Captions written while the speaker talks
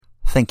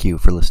Thank you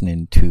for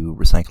listening to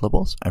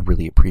Recyclables. I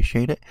really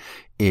appreciate it.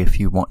 If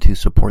you want to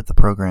support the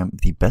program,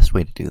 the best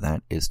way to do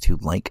that is to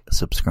like,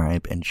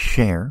 subscribe, and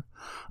share.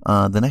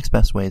 The next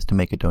best way is to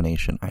make a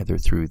donation either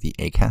through the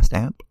Acast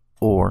app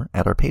or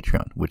at our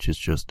Patreon, which is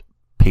just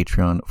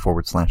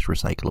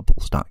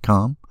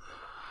patreon.com/recyclables.com.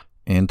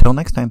 Until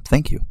next time,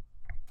 thank you.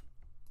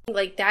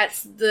 Like,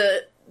 that's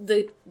the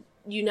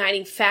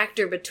uniting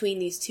factor between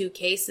these two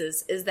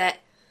cases, is that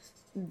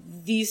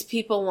these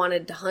people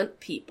wanted to hunt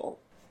people.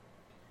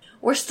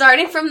 We're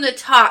starting from the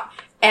top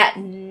at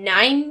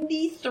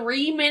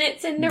 93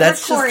 minutes into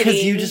That's recording. That's just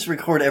because you just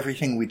record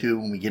everything we do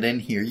when we get in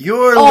here.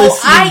 You're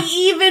listening. I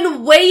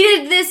even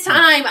waited this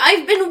time.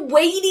 I've been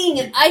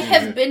waiting. I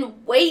have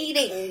been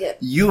waiting.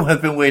 You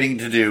have been waiting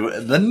to do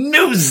the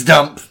news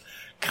dump,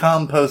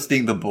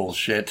 composting the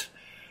bullshit.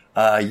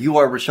 You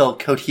are Rochelle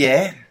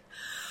Cotier.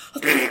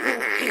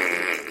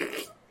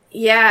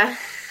 Yeah.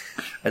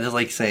 I just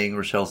like saying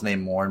Rochelle's name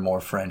more and more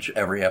French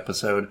every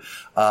episode.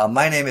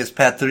 My name is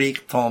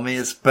Patrick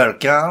Thomas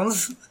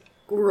Perkins.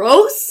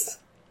 Gross.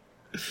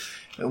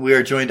 We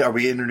are joined. Are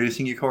we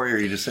introducing you, Corey, or are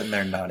you just sitting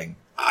there nodding?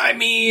 I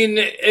mean,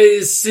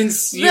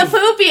 since you... The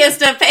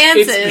poopiest of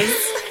pantses.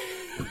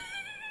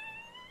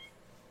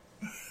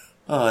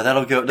 Oh,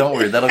 that'll go. Don't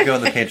worry, that'll go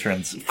in the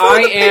patrons.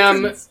 I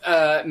am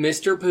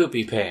Mr.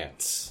 Poopy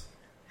Pants.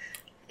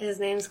 His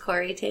name's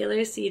Corey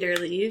Taylor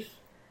Cedarleaf.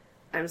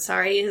 I'm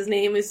sorry his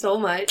name is so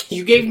much.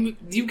 You gave,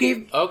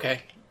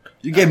 okay.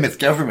 You gave him his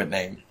government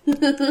name.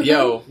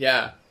 Yo,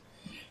 yeah.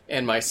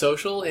 And my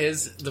social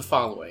is the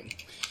following.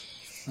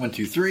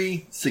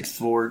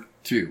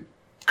 123-642.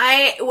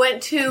 I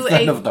went to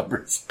a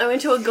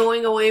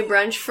going away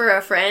brunch for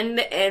a friend,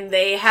 and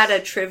they had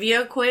a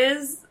trivia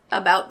quiz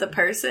about the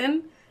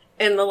person,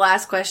 and the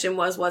last question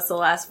was, what's the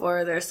last four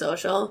of their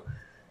social?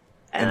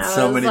 And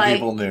so many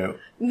people knew.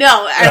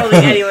 No, I don't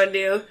think anyone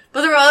knew.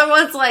 But there were other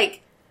ones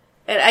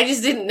and I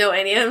just didn't know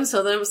any of them,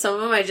 so then some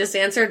of them I just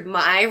answered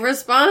my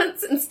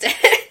response instead.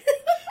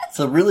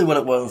 So really what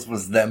it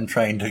was them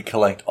trying to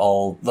collect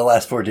all the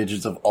last four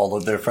digits of all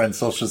of their friends'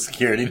 social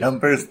security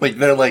numbers. Like,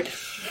 they're like,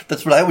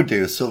 that's what I would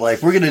do. So,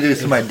 like, we're going to do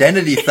some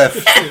identity theft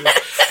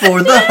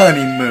for the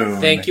honeymoon.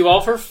 Thank you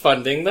all for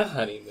funding the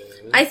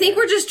honeymoon. I think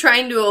we're just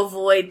trying to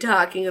avoid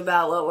talking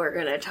about what we're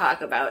going to talk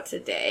about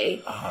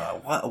today.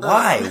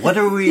 Why? What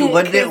are we?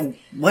 What did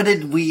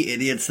we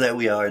idiots that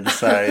we are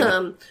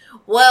decide?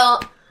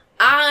 Well,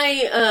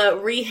 I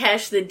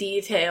rehashed the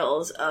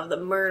details of the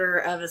murder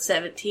of a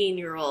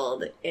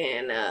 17-year-old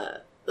in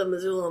the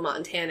Missoula,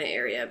 Montana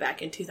area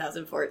back in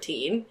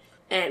 2014.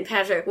 And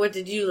Patrick, what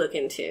did you look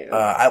into?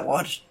 I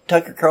watched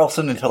Tucker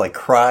Carlson until I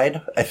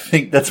cried. I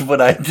think that's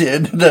what I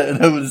did. Can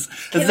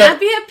that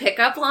be a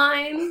pickup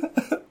line?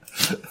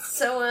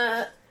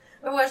 So,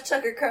 I watched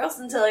Tucker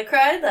Carlson until I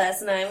cried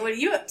last night. What are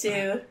you up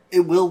to?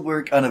 It will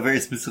work on a very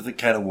specific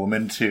kind of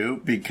woman,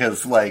 too,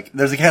 because, like,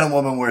 there's a kind of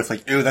woman where it's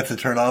like, ew, that's a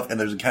turnoff, and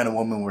there's a kind of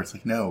woman where it's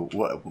like, no,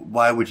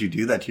 why would you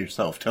do that to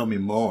yourself? Tell me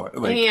more.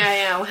 Like,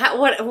 yeah.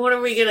 What are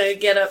we gonna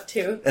get up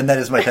to? And that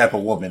is my type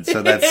of woman,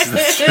 so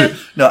that's true.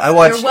 No, I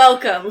watched... You're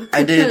welcome.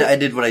 I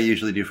did what I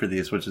usually do for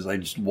these, which is I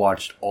just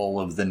watched all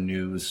of the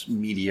news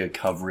media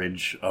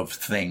coverage of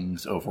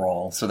things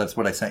overall, so that's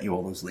what I sent you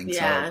all those links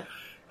Yeah. of.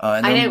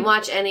 I didn't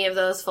watch any of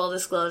those, full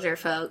disclosure,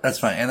 folks. That's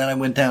fine. And then I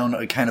went down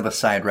a kind of a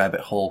side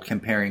rabbit hole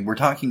comparing. We're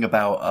talking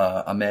about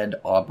Ahmaud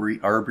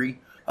Arbery.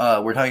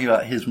 We're talking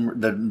about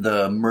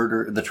the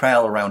murder, the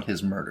trial around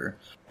his murder,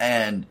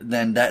 and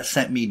then that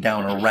sent me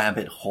down a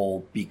rabbit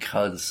hole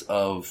because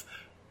of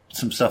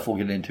some stuff we'll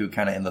get into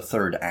kind of in the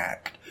third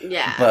act.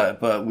 Yeah.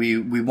 But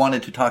we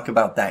wanted to talk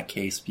about that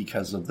case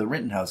because of the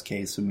Rittenhouse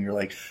case, and we were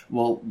like,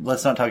 well,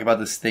 let's not talk about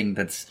this thing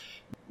that's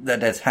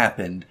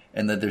happened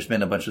and that there's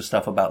been a bunch of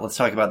stuff about. Let's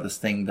talk about this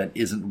thing that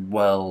isn't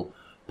well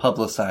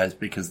publicized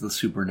because the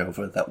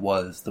supernova that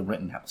was the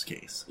Rittenhouse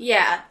case.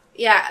 Yeah.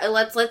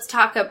 Let's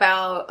talk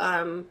about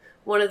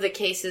one of the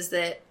cases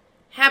that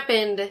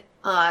happened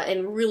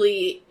and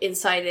really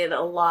incited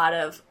a lot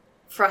of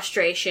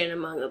frustration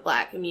among the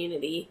Black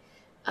community.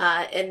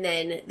 And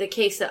then the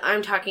case that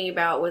I'm talking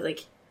about was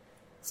like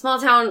small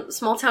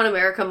town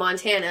America,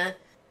 Montana.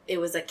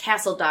 It was a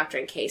Castle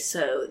Doctrine case,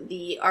 so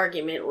the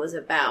argument was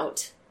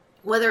about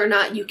whether or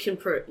not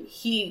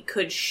he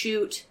could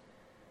shoot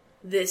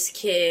this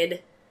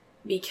kid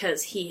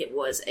because he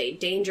was a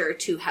danger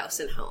to house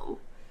and home.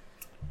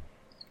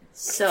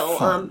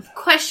 So,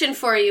 question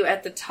for you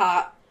at the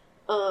top.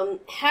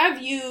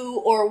 Have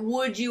you or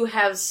would you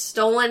have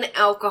stolen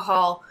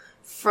alcohol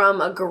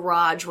from a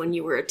garage when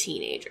you were a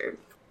teenager?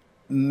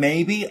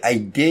 Maybe. I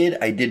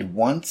did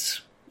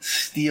once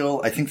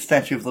steal, I think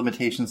statute of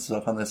limitations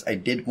stuff on this, I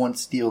did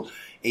once steal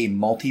a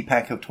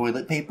multi-pack of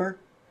toilet paper.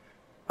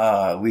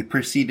 We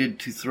proceeded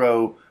to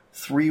throw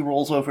 3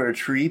 rolls over a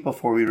tree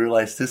before we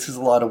realized this is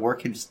a lot of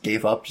work and just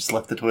gave up, just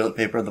left the toilet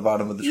paper at the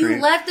bottom of the tree.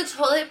 You left the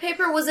toilet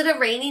paper? Was it a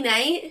rainy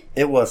night?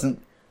 It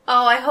wasn't.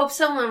 Oh, I hope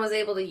someone was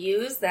able to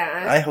use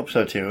that. I hope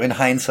so too, in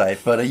hindsight,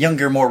 but a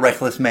younger, more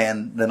reckless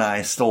man than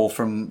I stole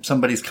from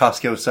somebody's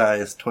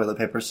Costco-sized toilet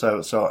paper,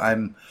 so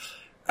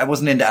I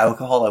wasn't into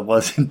alcohol, I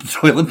was into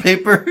toilet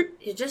paper.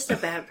 You're just a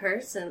bad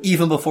person.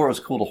 Even before it was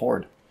cool to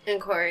hoard. And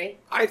Corey?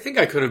 I think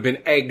I could have been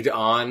egged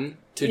on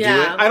to do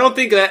Yeah. it. I don't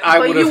think that I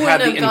would have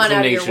had the you wouldn't have gone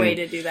out of your inclination. way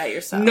to do that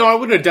yourself. No, I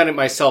wouldn't have done it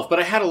myself, but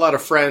I had a lot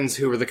of friends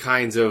who were the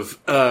kinds of,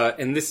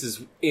 and this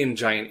is in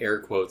giant air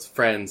quotes,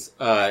 friends,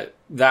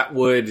 that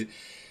would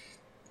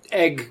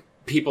egg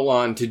people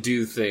on to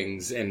do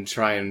things and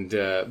try and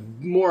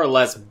more or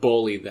less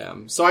bully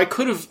them. So I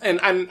could have, and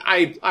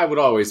I would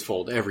always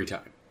fold every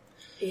time.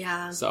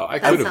 Yeah. So I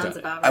that could have sounds done it.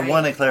 about right. I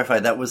want to clarify,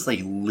 that was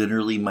like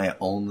literally my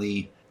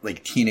only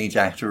like teenage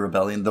act of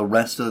rebellion. The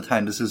rest of the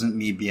time, this isn't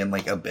me being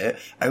like a bit.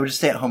 I would just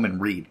stay at home and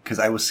read because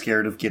I was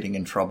scared of getting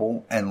in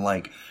trouble, and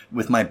like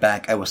with my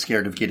back, I was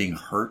scared of getting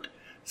hurt.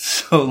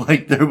 So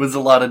like there was a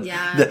lot of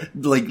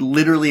like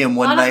literally in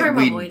one night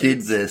we avoidance.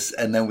 did this,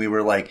 and then we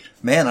were like,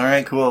 man, all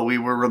right, cool, we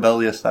were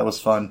rebellious. That was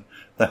fun.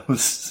 That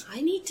was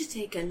I need to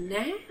take a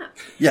nap.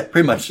 yeah,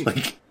 pretty much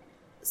like.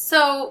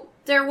 So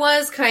there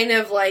was kind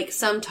of like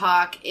some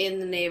talk in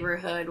the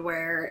neighborhood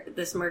where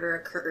this murder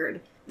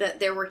occurred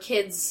that there were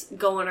kids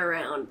going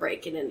around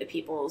breaking into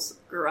people's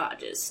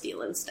garages,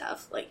 stealing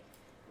stuff, like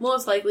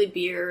most likely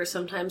beer or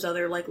sometimes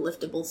other like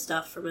liftable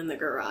stuff from in the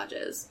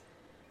garages.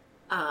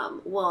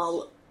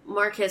 Well,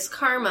 Marcus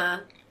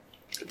Karma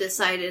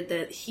decided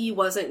that he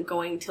wasn't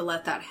going to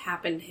let that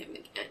happen to him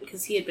again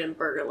because he had been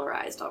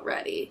burglarized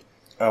already.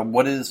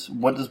 What does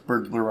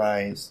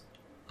burglarize?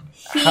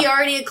 He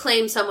already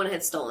claimed someone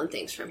had stolen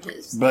things from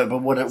his. But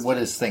what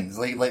is things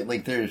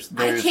like there's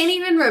I can't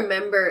even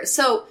remember.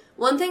 So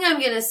one thing I'm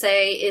going to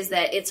say is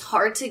that it's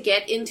hard to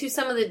get into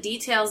some of the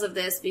details of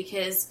this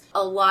because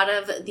a lot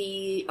of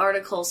the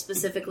articles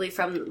specifically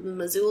from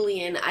the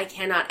Missoulian I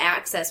cannot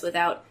access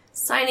without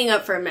signing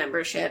up for a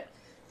membership.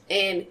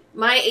 And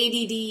my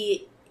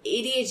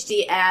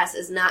ADHD ass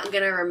is not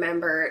going to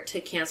remember to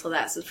cancel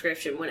that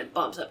subscription when it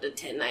bumps up to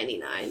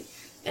 $10.99.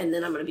 And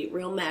then I'm going to be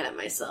real mad at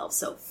myself.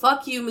 So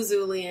fuck you,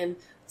 Missoulian.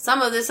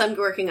 Some of this I'm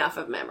working off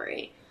of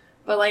memory.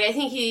 But, like,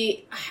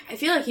 I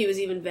feel like he was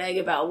even vague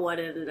about what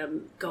ended up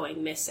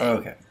going missing.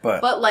 Okay,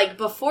 but like,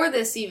 before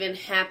this even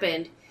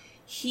happened,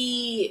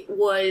 he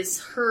was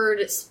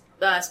heard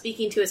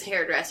speaking to his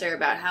hairdresser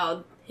about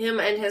how him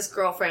and his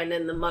girlfriend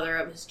and the mother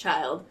of his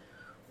child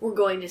were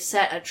going to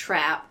set a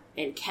trap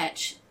and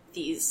catch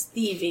these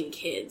thieving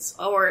kids,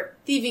 or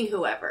thieving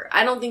whoever.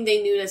 I don't think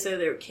they knew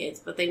necessarily they were kids,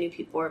 but they knew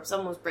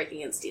someone was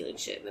breaking and stealing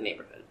shit in the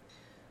neighborhood.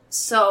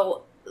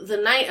 So, the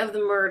night of the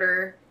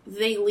murder,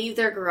 they leave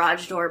their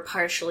garage door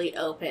partially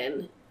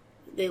open.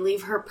 They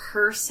leave her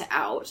purse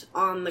out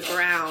on the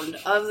ground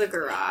of the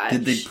garage.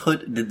 Did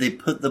they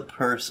put the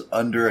purse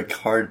under a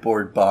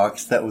cardboard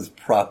box that was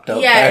propped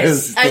up?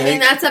 Yes, I mean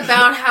that's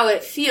about how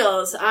it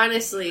feels,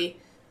 honestly.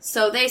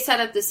 So they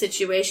set up the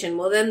situation.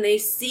 Well, then they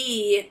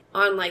see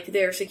on like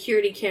their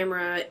security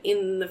camera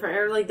in the front,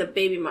 or like the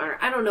baby monitor.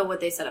 I don't know what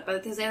they set up,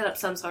 but they set up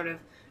some sort of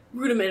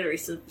rudimentary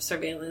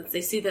surveillance.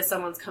 They see that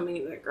someone's coming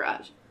into their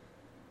garage.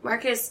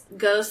 Marcus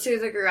goes through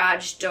the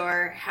garage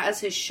door,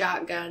 has his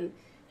shotgun.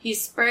 He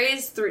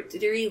sprays through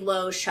 3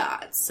 low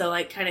shots. So,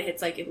 like, kind of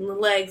hits, like, in the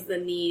legs, the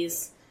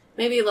knees,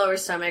 maybe lower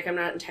stomach. I'm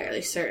not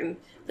entirely certain.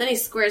 Then he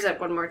squares up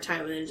one more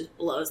time and then just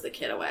blows the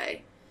kid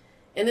away.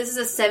 And this is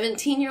a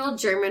 17-year-old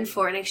German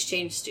foreign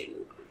exchange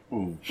student.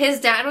 Ooh.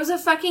 His dad was a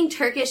fucking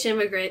Turkish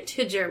immigrant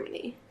to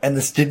Germany. And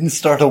this didn't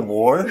start a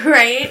war?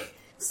 Right?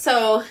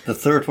 So... The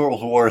Third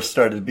World War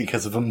started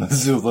because of a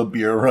Missoula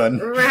beer run.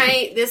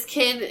 Right. This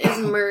kid is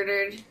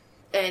murdered.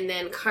 And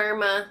then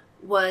Karma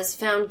was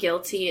found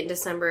guilty in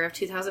December of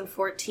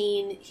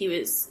 2014. He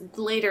was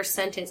later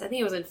sentenced, I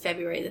think it was in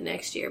February the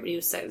next year, but he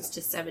was sentenced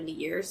to 70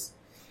 years.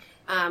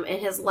 And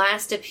his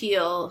last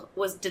appeal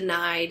was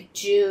denied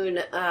June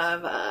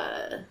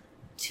of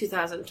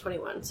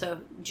 2021. So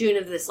June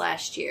of this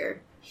last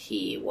year,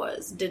 he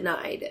was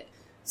denied it.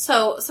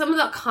 So some of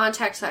the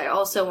context I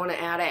also want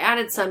to add, I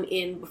added some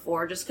in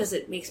before just because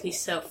it makes me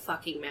so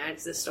fucking mad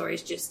because this story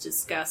is just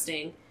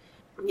disgusting.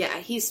 Yeah,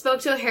 he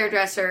spoke to a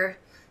hairdresser,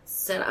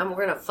 said,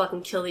 we're gonna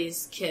fucking kill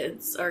these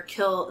kids, or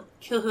kill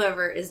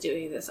whoever is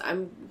doing this.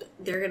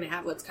 They're gonna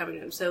have what's coming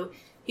to them. So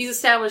he's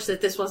established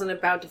that this wasn't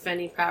about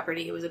defending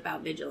property, it was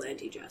about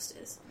vigilante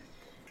justice.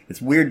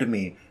 It's weird to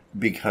me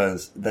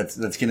because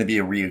that's gonna be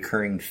a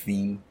reoccurring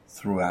theme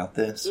throughout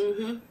this.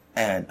 Mm-hmm.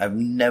 And I've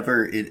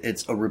never,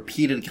 it's a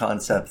repeated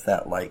concept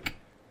that, like,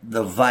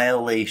 the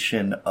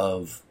violation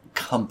of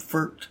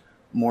comfort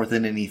more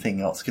than anything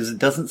else. Because it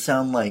doesn't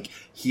sound like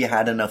he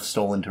had enough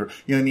stolen to, you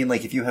know what I mean?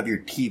 Like, if you have your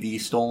TV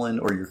stolen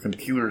or your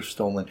computer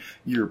stolen,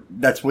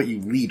 that's what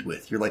you lead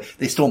with. You're like,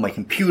 they stole my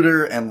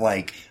computer and,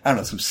 like, I don't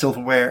know, some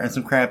silverware and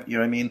some crap, you know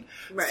what I mean?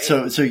 Right.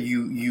 So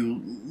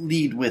you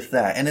lead with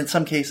that. And in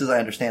some cases, I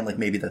understand, like,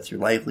 maybe that's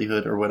your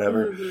livelihood or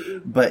whatever.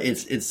 Mm-hmm. But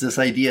it's this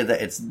idea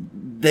that it's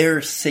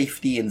their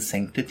safety and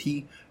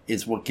sanctity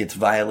is what gets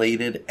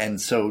violated, and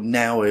so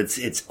now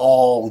it's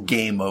all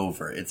game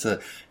over. It's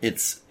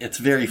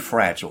very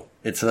fragile.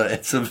 It's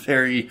a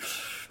very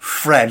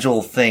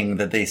fragile thing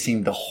that they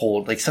seem to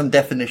hold, like some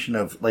definition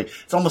of, like,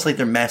 it's almost like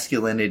their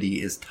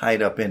masculinity is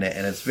tied up in it,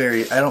 and it's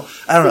very, I don't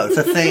know, it's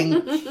a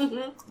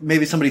thing.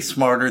 Maybe somebody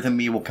smarter than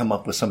me will come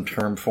up with some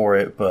term for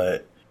it,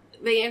 but...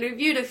 They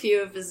interviewed a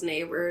few of his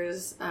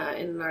neighbors in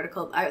an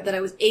article that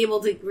I was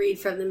able to read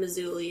from the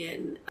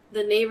Missoulian.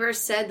 The neighbors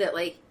said that,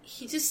 like,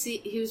 he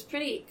was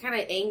pretty kind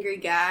of angry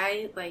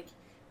guy. Like,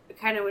 it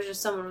kind of was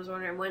just someone was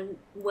wondering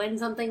when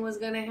something was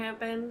going to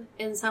happen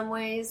in some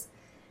ways.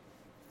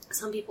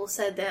 Some people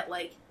said that,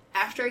 like,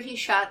 after he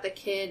shot the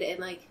kid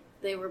and, like,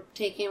 they were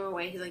taking him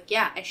away, he's like,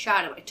 yeah, I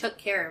shot him. I took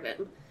care of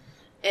him.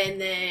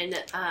 And then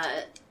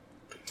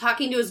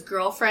talking to his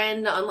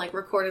girlfriend on, like,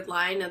 recorded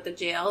line at the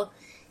jail...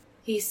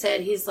 He said,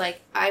 he's like,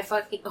 I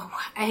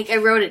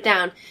wrote it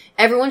down.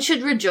 Everyone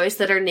should rejoice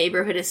that our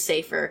neighborhood is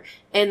safer.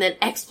 And then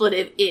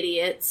expletive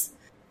idiots.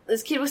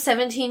 This kid was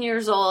 17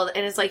 years old,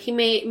 and it's like, he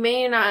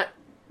may not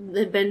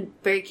have been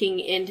breaking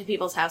into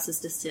people's houses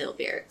to steal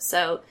beer.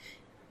 So,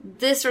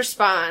 this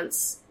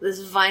response,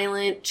 this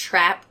violent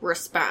trap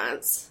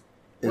response,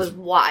 was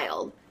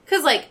wild.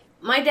 Because, like,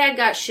 my dad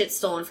got shit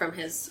stolen from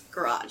his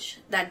garage.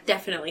 That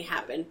definitely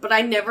happened. But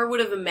I never would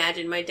have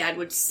imagined my dad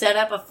would set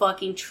up a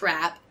fucking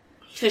trap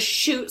to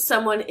shoot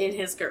someone in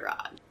his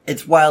garage.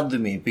 It's wild to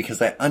me because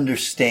I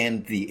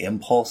understand the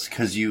impulse,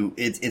 because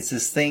it's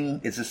this thing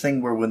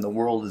where when the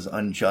world is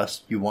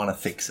unjust, you want to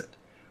fix it.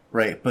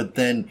 Right. But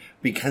then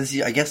because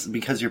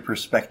your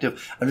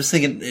perspective, I'm just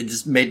thinking, it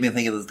just made me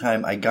think of the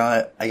time I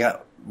got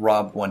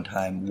robbed one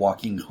time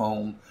walking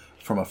home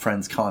from a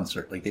friend's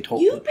concert. Like, they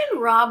told You've been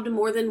robbed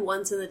more than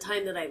once in the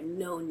time that I've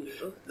known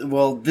you.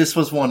 Well, this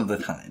was one of the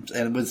times,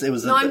 and it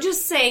was. No, I'm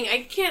just saying,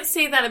 I can't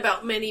say that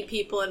about many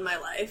people in my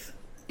life.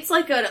 It's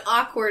like an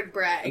awkward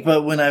brag.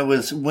 But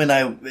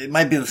it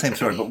might be the same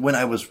story, but when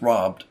I was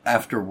robbed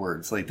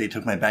afterwards, like, they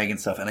took my bag and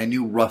stuff, and I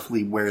knew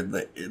roughly where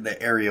the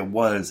area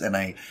was, and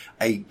I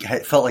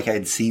felt like I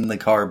had seen the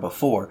car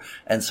before,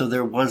 and so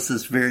there was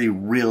this very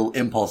real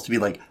impulse to be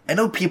like, I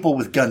know people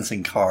with guns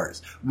in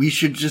cars. We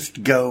should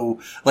just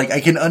go, like,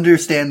 I can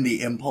understand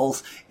the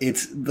impulse.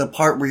 It's the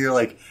part where you're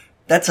like,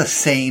 that's a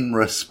sane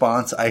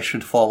response. I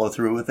should follow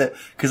through with it.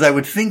 Because I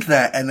would think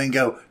that and then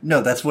go,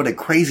 no, that's what a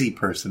crazy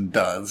person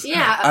does.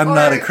 Yeah. I'm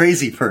not a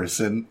crazy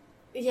person.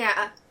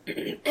 Yeah.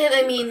 And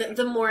I mean,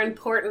 the more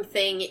important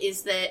thing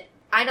is that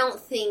I don't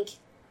think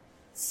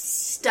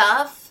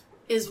stuff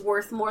is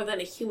worth more than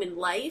a human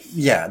life.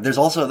 Yeah, there's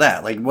also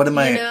that. Like, what am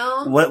I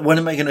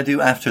going to do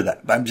after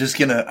that? I'm just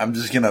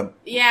gonna.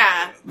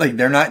 Yeah. Like,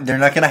 they're not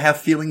gonna have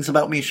feelings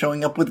about me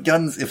showing up with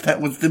guns if that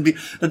was to be.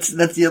 That's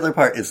the other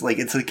part. It's like,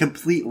 it's a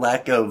complete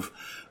lack of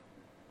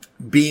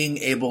being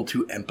able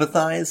to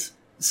empathize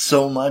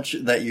so much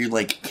that you,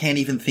 like, can't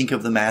even think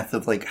of the math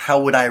of, like,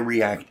 how would I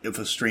react if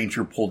a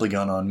stranger pulled a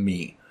gun on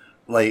me?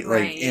 Like,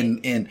 right.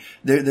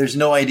 There's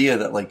no idea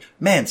that, like,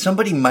 man,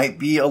 somebody might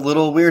be a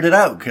little weirded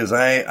out because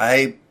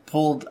I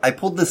pulled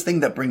this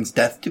thing that brings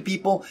death to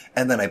people,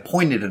 and then I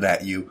pointed it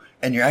at you,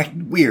 and you're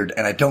acting weird,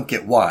 and I don't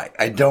get why.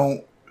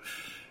 Don't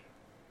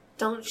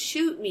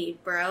shoot me,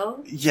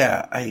 bro.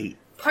 Yeah,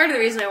 Part of the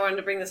reason I wanted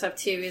to bring this up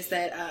too is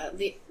that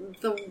the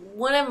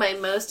one of my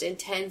most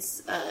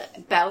intense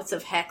bouts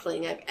of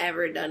heckling I've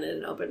ever done in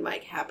an open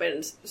mic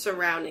happened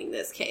surrounding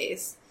this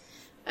case.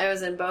 I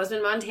was in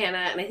Bozeman, Montana,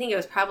 and I think it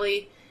was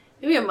probably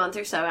maybe a month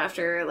or so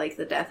after, like,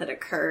 the death had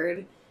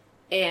occurred,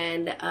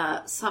 and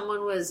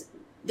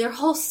their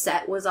whole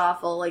set was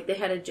awful. Like, they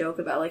had a joke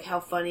about, like, how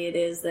funny it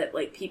is that,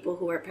 like, people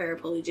who are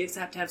paraplegics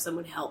have to have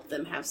someone help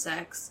them have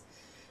sex.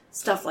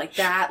 Stuff like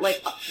that.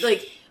 Like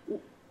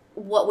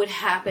what would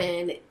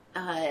happen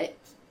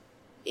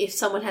if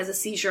someone has a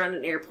seizure on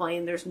an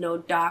airplane, there's no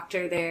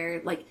doctor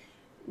there. Like,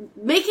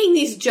 making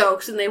these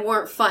jokes, and they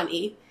weren't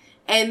funny.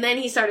 And then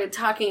he started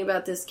talking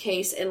about this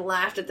case and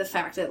laughed at the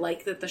fact that,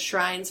 like, that the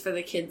shrines for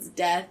the kid's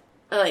death,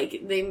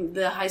 like,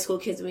 the high school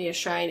kids made a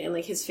shrine, and,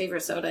 like, his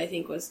favorite soda, I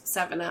think, was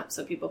 7-Up,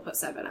 so people put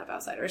 7-Up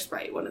outside, or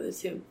Sprite, one of the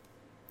two.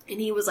 And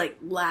he was, like,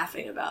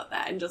 laughing about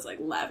that, and just, like,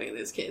 laughing at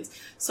those kids.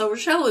 So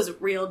Rochelle was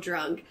real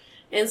drunk,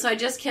 and so I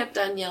just kept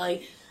on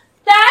yelling,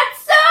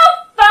 "That's so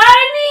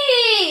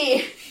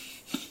funny!"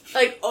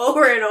 Like,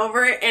 over and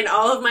over, and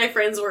all of my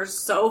friends were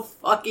so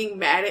fucking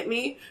mad at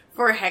me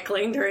for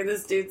heckling during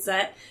this dude's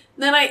set.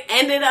 Then I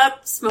ended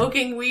up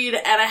smoking weed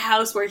at a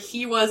house where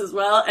he was as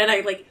well, and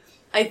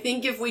I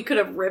think if we could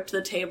have ripped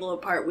the table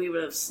apart, we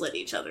would have slit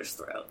each other's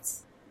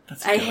throats.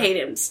 I hate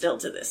him still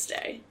to this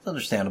day. It's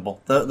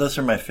understandable. Those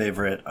are my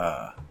favorite,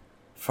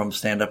 from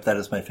stand-up, that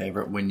is my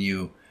favorite.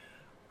 When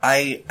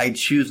I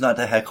choose not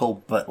to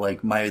heckle, but,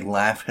 like, my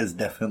laugh has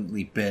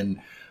definitely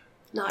been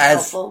not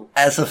helpful.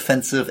 As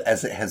offensive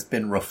as it has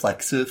been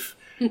reflexive.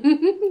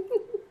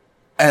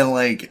 And,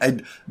 like,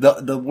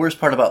 the worst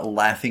part about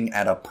laughing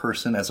at a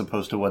person as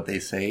opposed to what they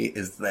say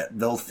is that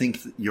they'll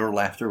think that your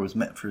laughter was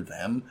meant for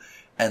them,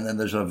 and then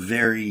there's a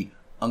very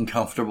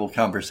uncomfortable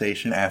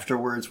conversation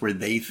afterwards where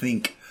they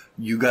think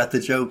you got the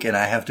joke, and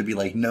I have to be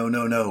like,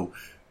 no,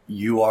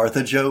 you are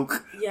the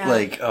joke. Yeah.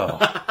 Like, oh,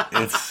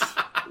 it's...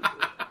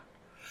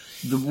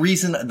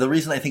 the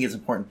reason I think it's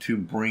important to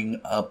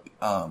bring up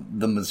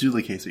the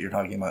Missoula case that you're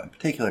talking about in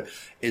particular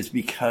is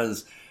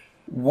because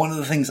one of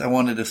the things I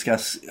want to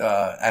discuss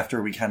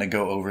after we kind of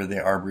go over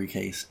the Arbery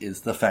case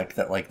is the fact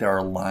that like there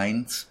are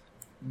lines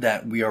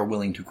that we are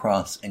willing to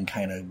cross and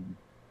kind of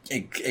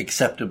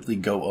acceptably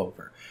go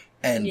over.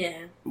 And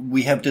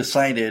we have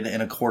decided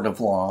in a court of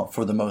law,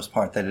 for the most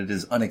part, that it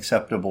is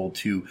unacceptable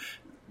to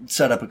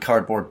set up a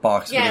cardboard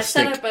box with a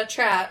stick. Yeah, set up a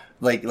trap.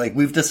 Like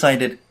we've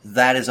decided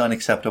that is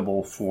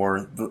unacceptable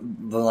for the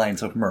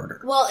lines of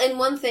murder. Well, and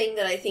one thing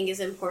that I think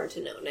is important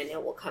to note, and I know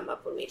will come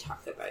up when we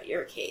talk about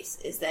your case,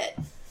 is that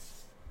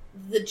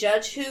the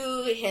judge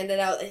who handed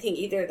out, I think,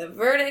 either the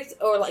verdict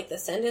or like the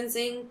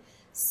sentencing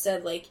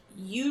said, like,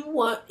 you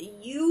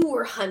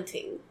were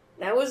hunting.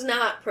 That was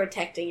not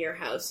protecting your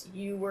house.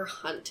 You were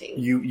hunting.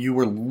 You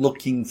were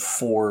looking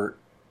for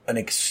an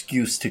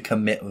excuse to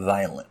commit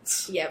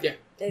violence. Yep. Yeah.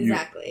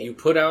 Exactly. You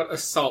put out a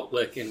salt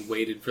lick and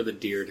waited for the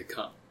deer to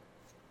come.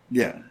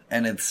 Yeah,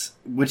 and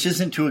which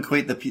isn't to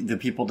equate the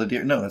people to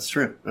deer. No, that's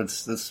true.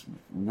 That's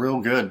real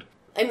good.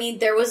 I mean,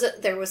 there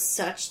was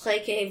such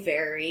like a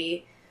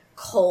very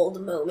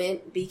cold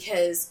moment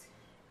because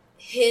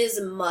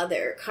his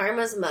mother,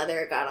 Karma's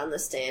mother, got on the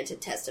stand to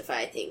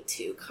testify, I think,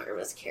 to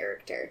Karma's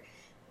character.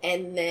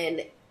 And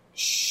then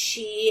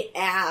she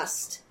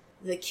asked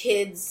the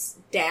kid's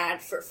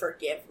dad for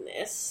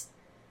forgiveness.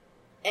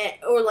 And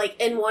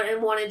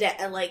wanted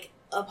to like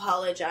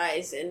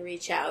apologize and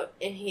reach out,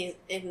 and he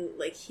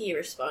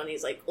responded.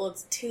 He's like, "Well,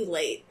 it's too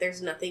late.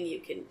 There's nothing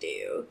you can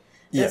do."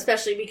 Yeah.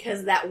 Especially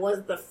because that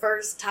was the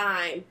first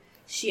time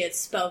she had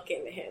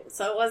spoken to him,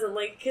 so it wasn't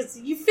like because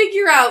you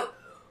figure out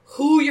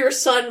who your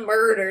son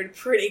murdered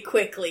pretty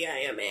quickly,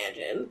 I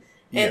imagine,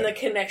 and the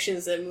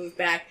connections that moved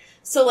back.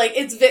 So like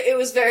it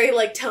was very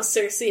like tell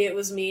Cersei it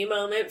was me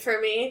moment for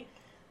me.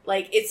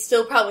 Like it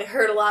still probably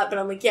hurt a lot, but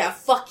I'm like, yeah,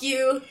 fuck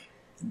you.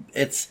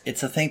 It's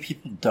a thing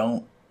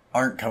people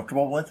aren't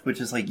comfortable with, which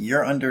is like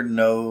you're under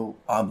no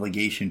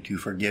obligation to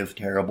forgive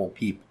terrible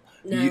people.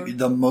 No.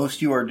 The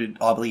most you are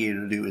obligated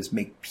to do is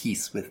make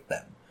peace with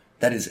them.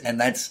 That's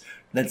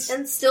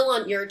and still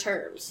on your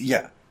terms.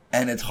 Yeah,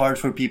 and it's hard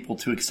for people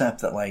to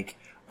accept that. Like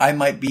I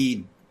might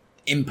be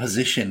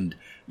impositioned,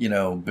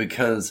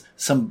 because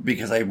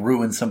I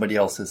ruined somebody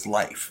else's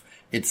life.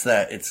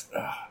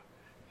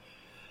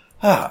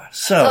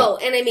 Oh,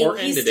 and I mean,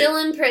 he's still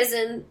in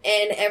prison,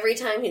 and every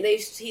time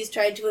he's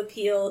tried to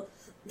appeal,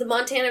 the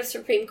Montana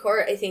Supreme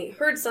Court, I think,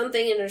 heard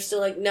something, and they're still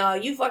like, no,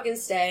 you fucking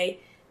stay.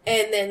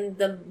 And then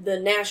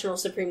the National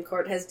Supreme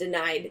Court has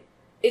denied.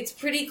 It's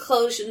pretty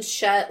close and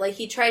shut. Like,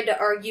 he tried to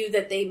argue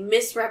that they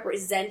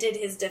misrepresented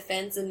his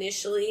defense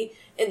initially,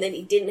 and that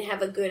he didn't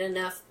have a good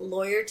enough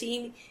lawyer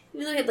team. He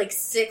only had, like,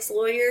 6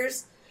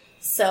 lawyers,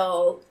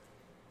 so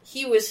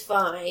he was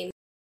fine.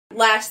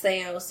 Last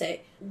thing I will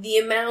say, the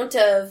amount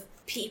of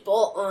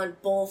people on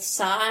both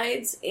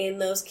sides in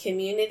those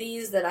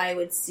communities that I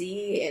would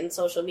see in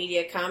social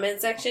media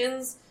comment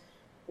sections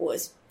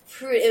was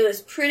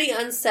pretty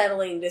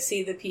unsettling to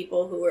see the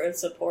people who were in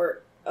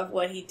support of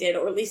what he did,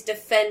 or at least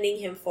defending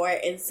him for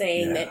it and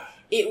saying that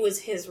it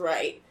was his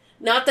right.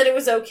 Not that it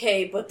was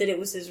okay, but that it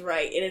was his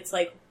right. And it's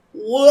like,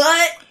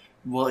 what?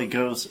 Well, it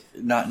goes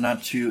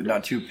not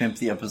to pimp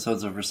the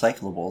episodes of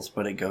Recyclables,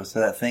 but it goes to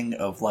that thing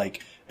of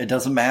like, it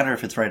doesn't matter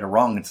if it's right or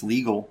wrong; it's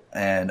legal,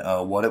 and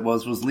what it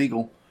was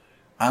legal.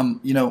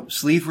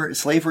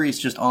 Slavery is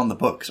just on the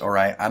books. All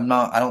right, I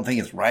don't think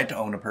it's right to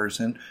own a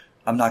person.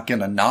 I'm not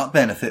gonna not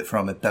benefit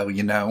from it, though.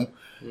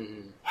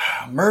 Mm-hmm.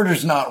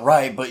 Murder's not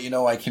right, but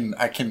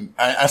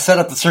I set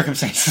up the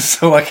circumstances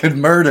so I could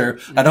murder.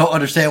 I don't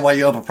understand why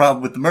you have a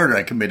problem with the murder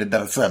I committed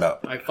that I set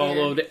up. I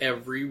followed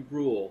every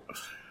rule.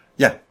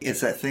 Yeah,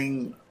 it's that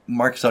thing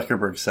Mark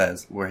Zuckerberg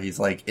says where he's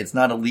like, it's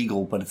not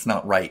illegal, but it's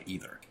not right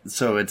either.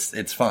 So it's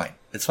fine.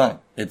 It's fine.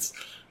 It's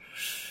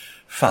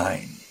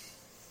fine.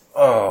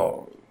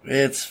 Oh,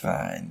 it's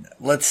fine.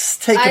 Let's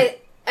take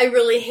I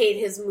really hate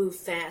his move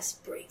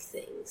fast, break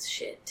things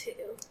shit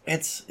too.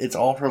 It's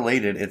all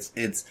related.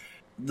 It's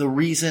the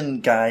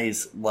reason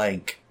guys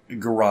like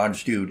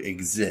Garage Dude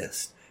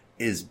exist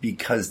is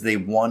because they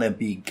want to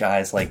be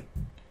guys like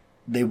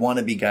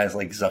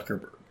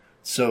Zuckerberg.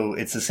 So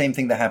it's the same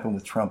thing that happened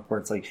with Trump, where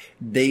it's like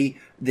they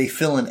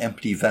fill an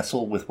empty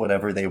vessel with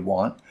whatever they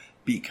want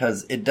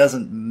because it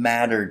doesn't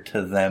matter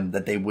to them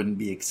that they wouldn't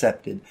be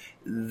accepted.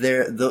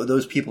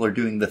 Those people are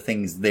doing the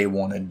things they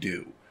want to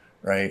do,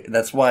 right?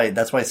 That's why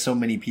so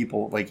many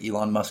people like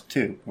Elon Musk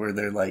too, where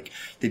they're like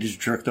they just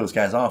jerk those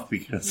guys off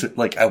because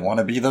like I want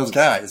to be those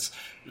guys.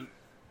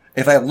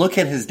 If I look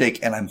at his dick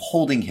and I'm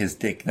holding his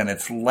dick, then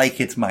it's like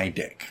it's my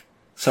dick.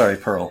 Sorry,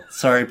 Pearl.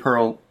 Sorry,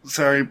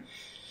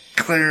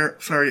 Claire.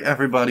 Sorry,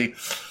 everybody.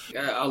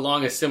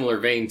 Along a similar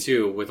vein,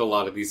 too, with a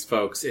lot of these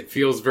folks, it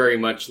feels very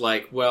much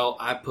like, well,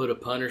 I put a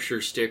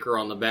Punisher sticker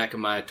on the back of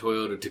my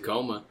Toyota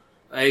Tacoma.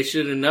 I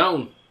should have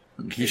known.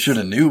 He should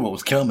have knew what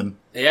was coming.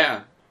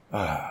 Yeah.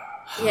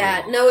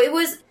 Yeah, no, it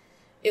was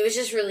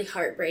just really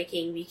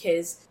heartbreaking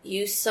because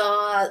you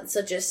saw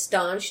such a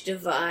staunch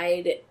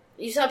divide.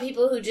 You saw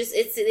people who just,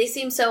 they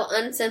seem so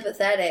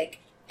unsympathetic.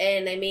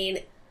 And I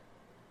mean,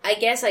 I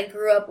guess I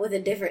grew up with a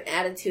different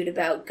attitude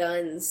about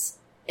guns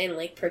and,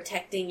 like,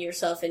 protecting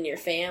yourself and your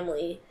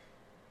family.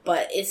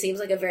 But it seems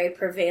like a very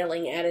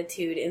prevailing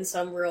attitude in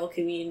some rural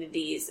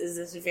communities is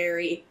this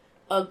very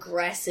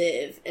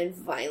aggressive and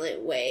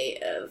violent way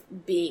of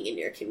being in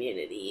your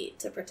community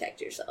to protect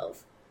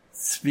yourself.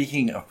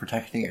 Speaking of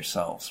protecting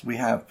yourselves, we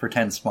have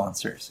pretend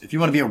sponsors. If you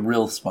want to be a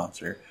real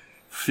sponsor,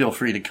 feel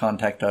free to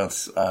contact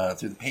us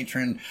through the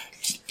Patreon.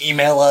 Just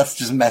email us,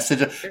 just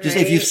message us. Just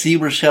if you see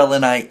Rochelle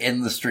and I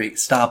in the street,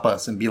 stop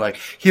us and be like,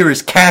 here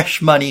is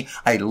cash money.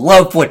 I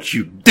love what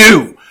you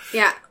do.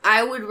 Yeah,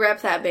 I would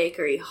rep that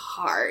bakery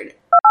hard.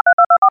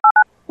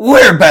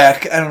 We're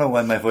back. I don't know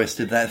why my voice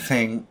did that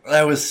thing.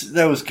 That was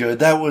good.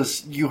 That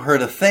was, you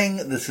heard a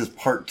thing. This is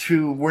part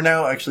 2. We're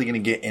now actually going to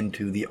get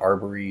into the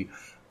Arbery,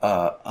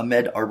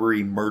 Ahmaud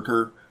Arbery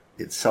murder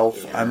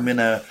itself.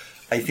 Yeah.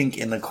 I think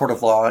in the court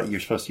of law, you're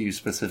supposed to use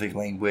specific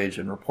language,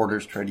 and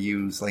reporters try to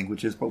use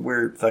languages, but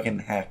we're fucking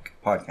hack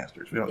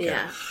podcasters. We don't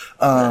care.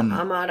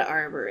 Ahmaud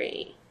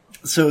Arbery.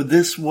 So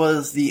this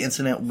was the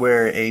incident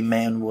where a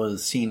man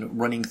was seen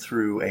running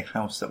through a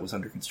house that was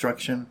under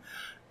construction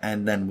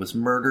and then was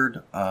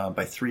murdered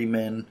by 3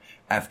 men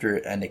after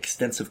an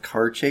extensive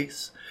car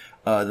chase.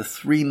 The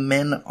 3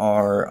 men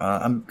are,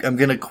 I'm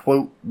going to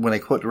quote, when I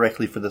quote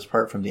directly for this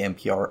part from the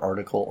NPR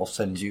article, I'll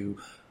send you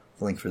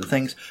the link for the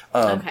things.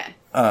 Okay.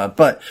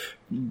 But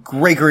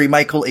Gregory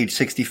Michael, age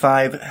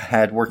 65,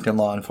 had worked in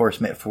law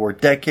enforcement for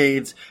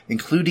decades,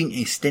 including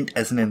a stint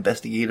as an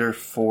investigator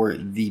for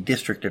the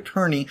district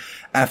attorney.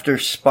 After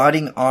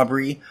spotting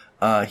Arbery,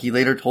 he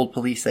later told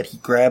police that he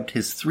grabbed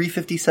his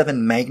 .357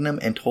 Magnum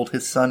and told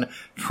his son,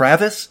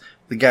 Travis,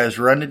 the guy's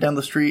running down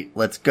the street,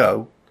 let's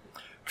go.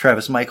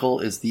 Travis Michael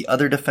is the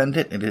other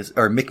defendant.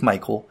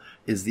 McMichael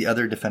is the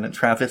other defendant.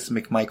 Travis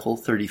McMichael,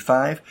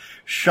 35,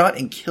 shot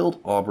and killed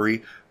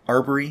Arbery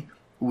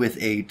with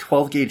a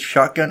 12-gauge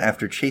shotgun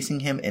after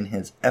chasing him in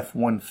his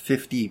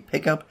F-150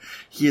 pickup.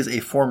 He is a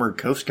former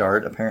Coast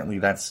Guard. Apparently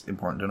that's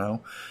important to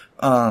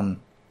know.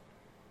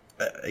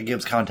 It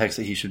gives context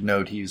that he should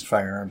know to use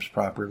firearms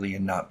properly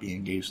and not be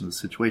engaged in the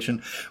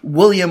situation.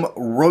 William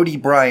Rhodey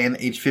Bryan,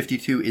 age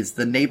 52, is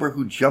the neighbor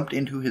who jumped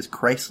into his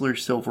Chrysler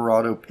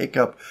Silverado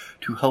pickup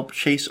to help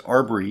chase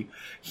Arbery.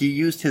 He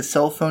used his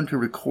cell phone to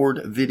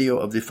record video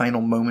of the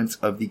final moments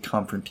of the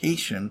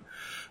confrontation.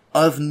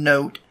 Of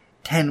note,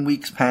 10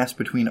 weeks passed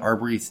between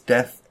Arbery's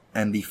death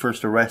and the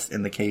first arrest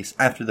in the case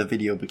after the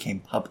video became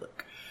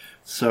public.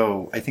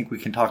 So I think we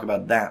can talk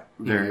about that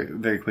very,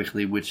 very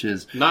quickly, which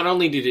is... Not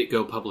only did it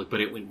go public, but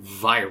it went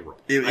viral,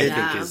 I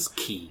think is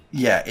key.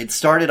 Yeah, it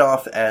started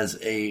off as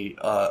a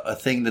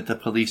thing that the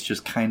police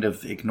just kind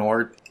of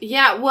ignored.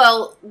 Yeah,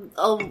 well,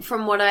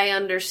 from what I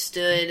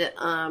understood,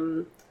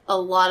 a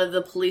lot of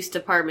the police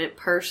department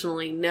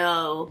personally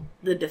know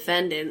the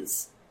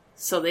defendants,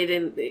 so they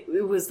didn't...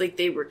 It was like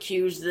they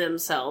recused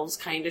themselves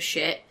kind of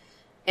shit,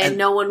 and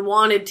no one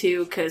wanted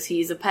to because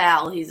he's a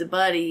pal, he's a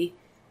buddy.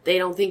 They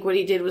don't think what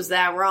he did was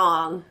that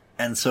wrong.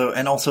 And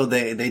also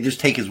they just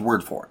take his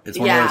word for it. It's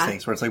one of those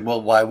things where it's like,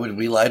 well, why would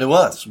we lie to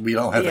us? We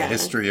don't have a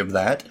history of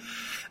that.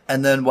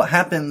 And then what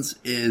happens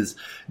is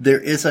there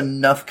is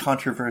enough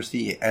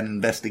controversy and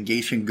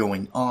investigation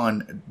going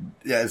on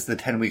as the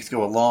 10 weeks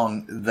go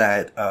along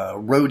that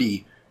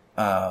Rhodey,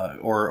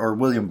 or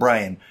William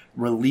Bryan,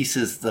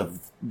 releases the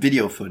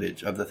video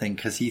footage of the thing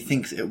because he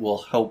thinks it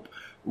will help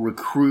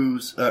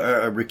recuse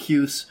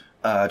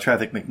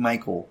Travis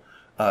McMichael.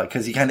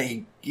 Because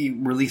he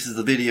releases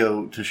the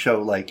video to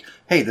show, like,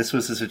 hey, this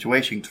was the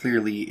situation.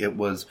 Clearly, it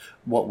was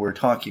what we're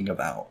talking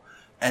about.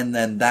 And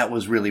then that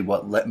was really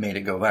what made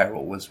it go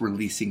viral, was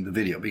releasing the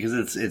video.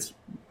 Because it's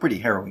pretty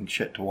harrowing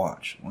shit to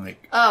watch.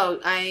 Like,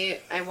 I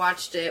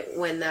watched it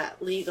when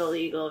that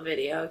Legal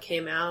video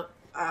came out.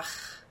 Ugh,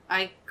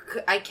 I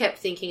kept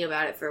thinking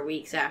about it for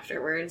weeks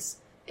afterwards.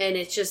 And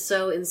it's just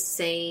so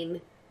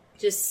insane.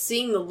 Just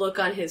seeing the look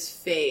on his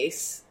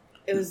face,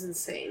 it was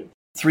insane.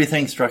 3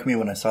 things struck me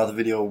when I saw the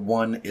video.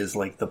 One is,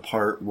 like, the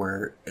part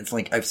where it's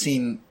like, I've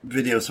seen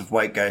videos of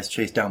white guys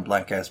chase down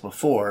black guys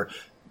before.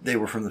 They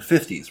were from the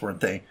 50s, weren't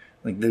they?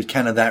 Like, there's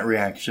kind of that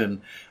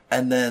reaction.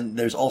 And then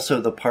there's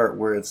also the part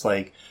where it's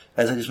like,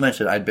 as I just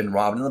mentioned, I'd been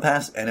robbed in the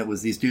past, and it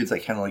was these dudes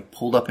that kind of, like,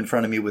 pulled up in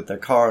front of me with their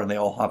car, and they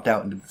all hopped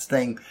out into this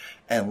thing.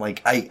 And,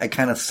 like, I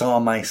kind of saw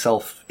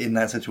myself in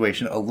that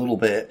situation a little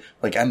bit.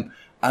 Like,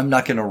 I'm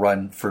not going to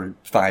run for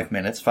 5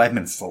 minutes. 5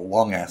 minutes is a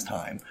long-ass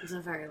time. It's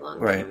a very long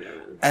time right. to run.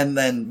 And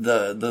then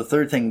the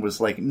third thing was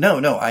like,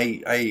 no,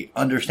 I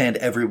understand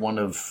every one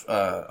of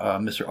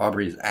Mr.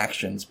 Arbery's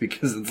actions,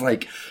 because it's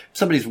like, if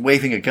somebody's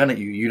waving a gun at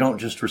you, you don't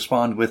just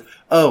respond with,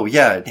 oh,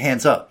 yeah,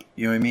 hands up.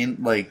 You know what I mean?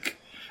 Like,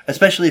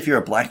 especially if you're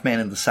a black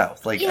man in the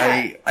South. Like,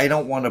 yeah. I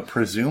don't want to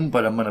presume,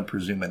 but I'm going to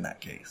presume in that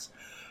case.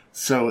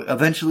 So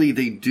eventually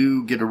they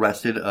do get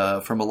arrested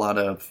from a lot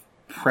of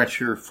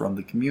pressure from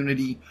the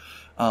community.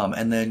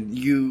 And then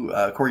you,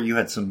 Corey, you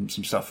had some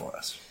stuff for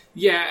us.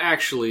 Yeah,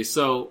 actually.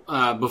 So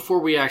before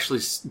we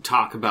actually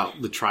talk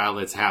about the trial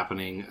that's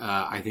happening,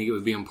 I think it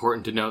would be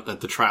important to note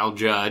that the trial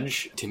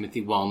judge,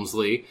 Timothy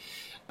Walmsley,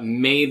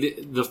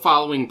 made the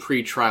following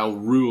pretrial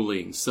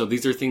rulings. So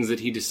these are things that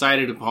he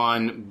decided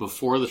upon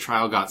before the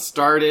trial got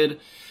started.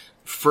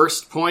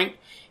 First point,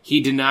 he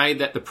denied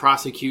that the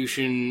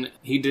prosecution,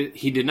 he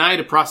denied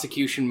a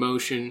prosecution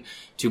motion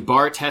to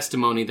bar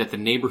testimony that the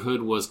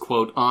neighborhood was,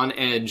 quote, on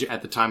edge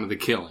at the time of the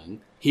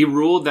killing. He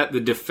ruled that the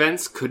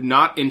defense could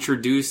not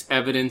introduce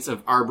evidence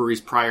of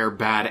Arbery's prior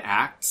bad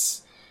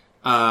acts,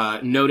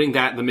 noting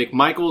that the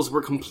McMichaels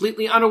were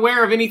completely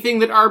unaware of anything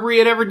that Arbery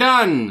had ever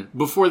done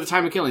before the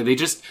time of killing. They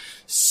just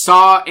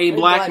saw a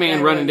black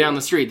man running down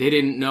the street. They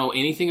didn't know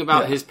anything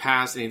about his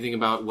past, anything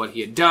about what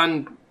he had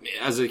done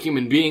as a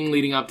human being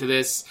leading up to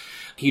this.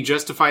 He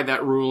justified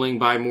that ruling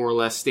by more or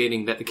less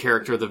stating that the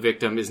character of the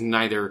victim is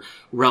neither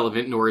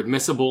relevant nor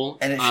admissible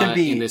and it should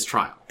be, in this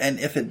trial. And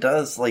if it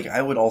does, like,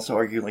 I would also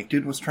argue, like,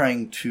 dude was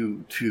trying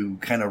to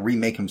kind of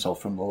remake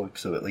himself from the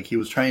looks of it. Like, he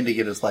was trying to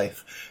get his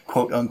life,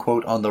 quote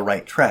unquote, on the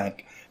right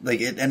track. Like,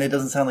 and it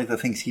doesn't sound like the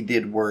things he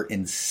did were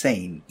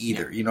insane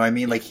either. You know what I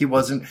mean? Like, he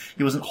wasn't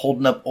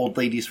holding up old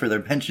ladies for their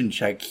pension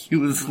check. He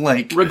was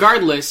like,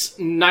 regardless,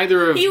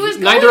 neither of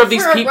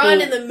these people.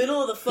 Run in the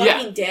middle of the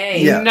fucking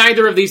day. Yeah.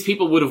 Neither of these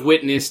people would have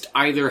witnessed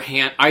either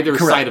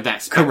side of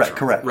that spectrum.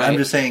 Correct. Right? I'm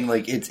just saying,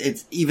 like,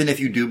 it's even if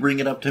you do bring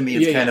it up to me,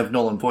 it's kind of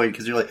null and void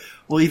because you're like,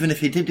 well, even if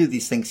he did do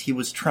these things, he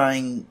was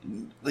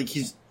trying, like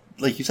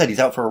you said, he's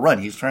out for a run.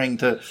 He's trying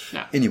to...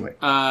 Yeah. Anyway.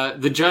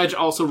 The judge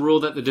also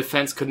ruled that the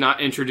defense could not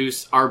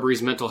introduce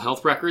Arbery's mental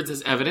health records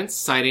as evidence,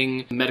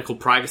 citing medical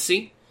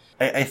privacy.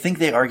 I think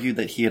they argued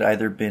that he had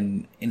either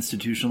been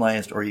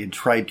institutionalized or he had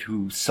tried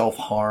to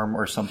self-harm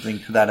or something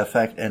to that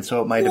effect, and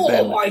so it might have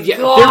been... Oh my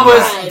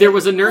God! There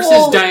was a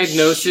nurse's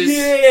diagnosis...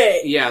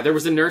 Shit. Yeah, there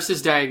was a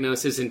nurse's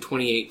diagnosis in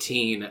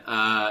 2018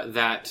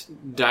 that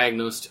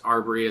diagnosed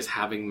Arbery as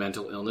having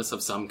mental illness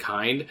of some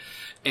kind,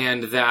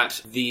 and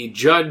that the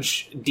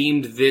judge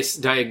deemed this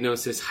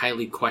diagnosis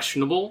highly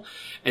questionable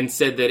and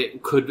said that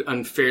it could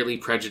unfairly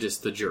prejudice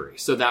the jury.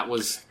 So that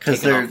was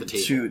taken off the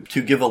table.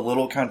 To give a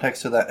little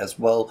context to that as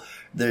well,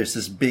 there's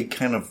this big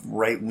kind of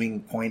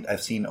right-wing point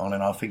I've seen on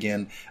and off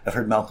again. I've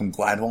heard Malcolm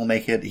Gladwell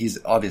make it.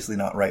 He's obviously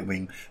not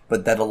right-wing,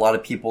 but that a lot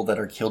of people that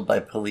are killed by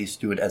police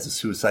do it as a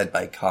suicide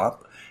by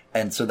cop.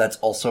 And so that's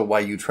also why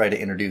you try to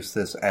introduce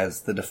this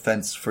as the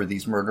defense for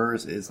these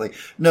murderers is like,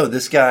 no,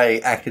 this guy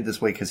acted this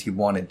way because he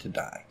wanted to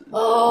die.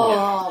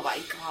 Oh my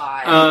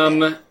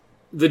God.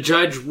 The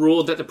judge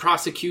ruled that the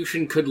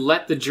prosecution could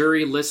let the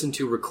jury listen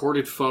to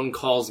recorded phone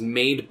calls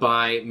made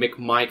by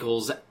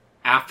McMichaels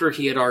after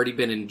he had already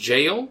been in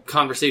jail,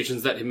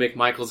 conversations that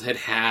McMichaels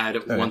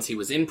had once he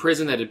was in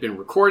prison that had been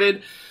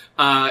recorded,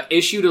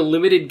 issued a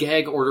limited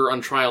gag order on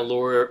trial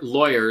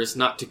lawyers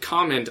not to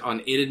comment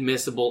on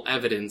inadmissible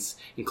evidence,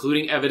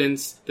 including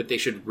evidence that they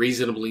should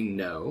reasonably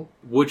know,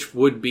 which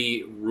would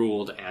be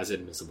ruled as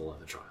admissible in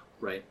the trial,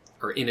 right?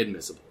 Or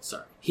inadmissible,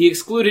 sorry. He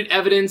excluded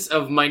evidence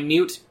of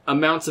minute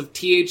amounts of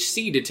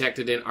THC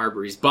detected in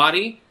Arbery's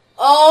body.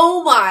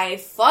 Oh my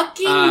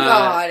fucking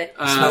God.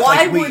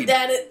 Why like would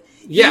that...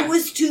 Yeah. He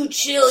was too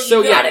chill,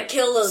 you gotta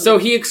kill him. So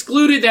he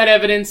excluded that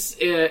evidence,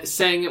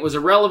 saying it was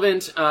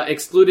irrelevant,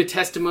 excluded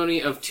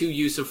testimony of 2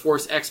 use of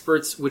force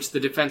experts, which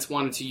the defense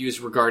wanted to use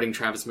regarding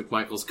Travis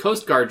McMichael's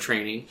Coast Guard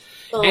training,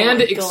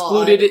 and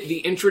excluded the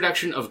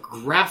introduction of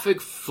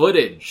graphic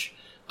footage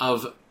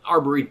of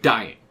Arbery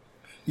dying.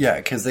 Yeah,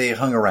 because they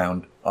hung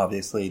around,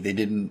 obviously. They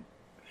didn't...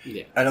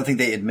 Yeah. I don't think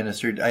they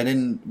administered... I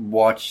didn't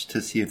watch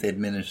to see if they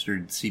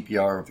administered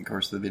CPR over the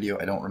course of the video.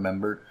 I don't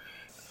remember.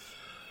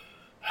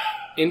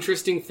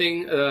 Interesting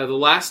thing, the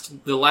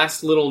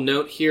last little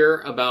note here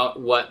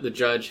about what the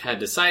judge had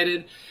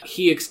decided.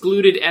 He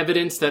excluded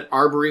evidence that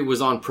Arbery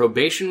was on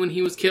probation when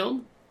he was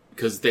killed,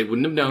 because they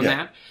wouldn't have known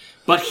that.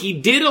 But he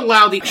did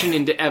allow the action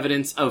into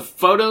evidence of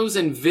photos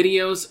and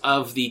videos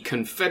of the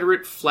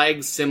Confederate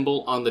flag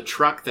symbol on the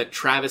truck that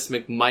Travis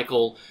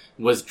McMichael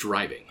was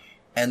driving.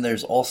 And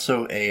there's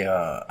also a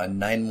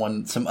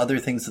 911... Some other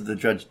things that the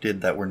judge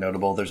did that were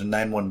notable. There's a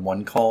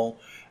 911 call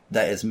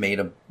that is made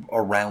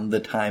around the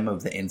time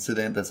of the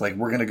incident that's like,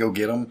 we're going to go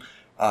get him,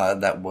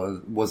 that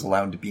was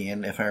allowed to be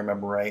in, if I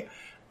remember right.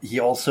 He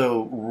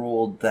also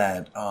ruled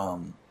that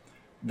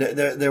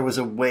there was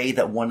a way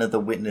that one of the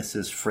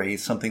witnesses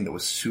phrased something that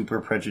was super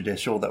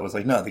prejudicial that was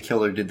like, no, the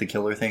killer did the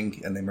killer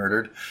thing and they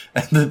murdered.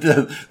 And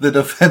the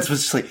defense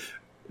was just like...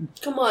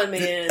 Come on,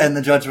 man. And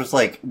the judge was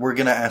like, we're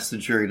going to ask the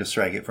jury to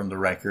strike it from the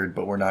record,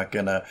 but we're not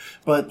going to...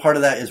 But part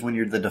of that is when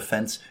you're the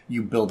defense,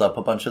 you build up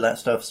a bunch of that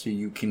stuff so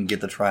you can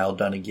get the trial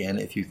done again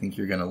if you think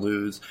you're going to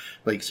lose.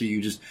 Like, so you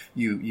just,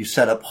 you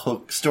set up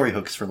story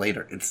hooks for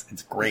later. It's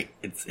great.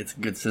 It's a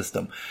good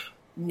system.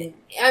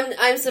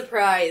 I'm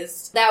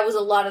surprised. That was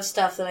a lot of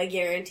stuff that I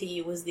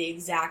guarantee was the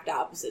exact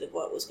opposite of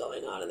what was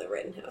going on in the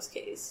Rittenhouse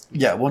case.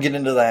 Yeah, we'll get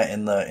into that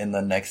in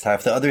the next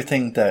half. The other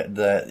thing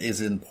that is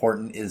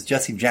important is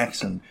Jesse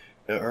Jackson,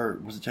 or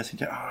was it Jesse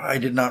Jackson? Oh, I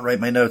did not write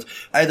my notes.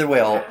 Either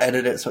way, I'll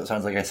edit it so it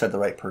sounds like I said the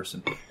right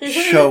person.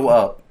 Show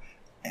up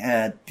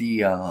at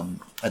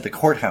the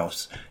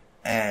courthouse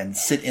and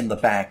sit in the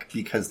back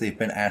because they've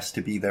been asked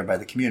to be there by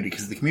the community,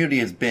 because the community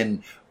has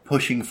been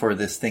pushing for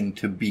this thing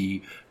to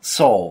be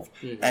solved.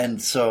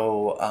 And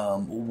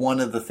so one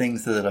of the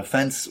things that the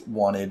defense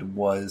wanted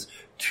was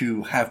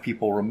to have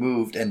people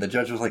removed, and the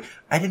judge was like,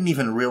 I didn't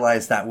even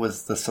realize that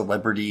was the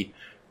celebrity.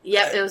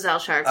 Yep, it was Al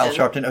Sharpton. Al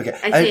Sharpton? Okay.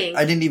 I think.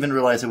 I didn't even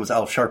realize it was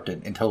Al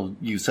Sharpton until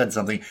you said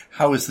something.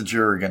 How is the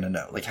juror going to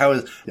know? Like, how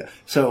is... Yeah.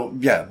 So,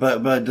 yeah,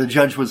 but the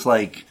judge was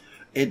like,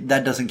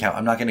 that doesn't count.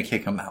 I'm not going to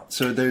kick him out.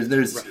 So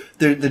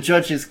the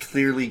judge is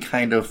clearly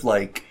kind of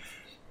like...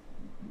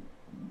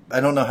 I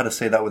don't know how to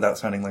say that without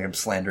sounding like I'm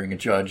slandering a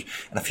judge,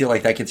 and I feel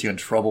like that gets you in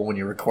trouble when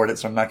you record it,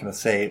 so I'm not going to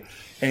say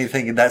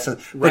anything in that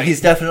sense. But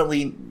he's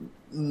definitely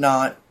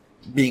not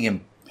being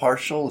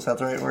impartial. Is that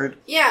the right word?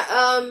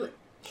 Yeah,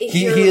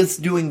 He is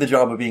doing the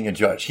job of being a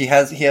judge. He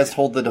has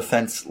told the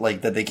defense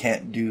like that they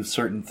can't do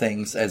certain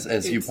things,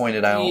 as you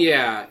pointed out.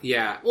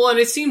 Yeah. Well, and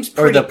it seems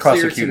pretty or the clear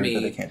to prosecutor me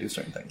that they can't do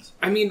certain things.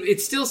 I mean,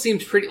 it still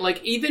seems pretty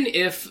like even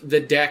if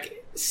the deck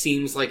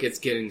seems like it's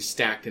getting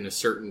stacked in a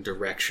certain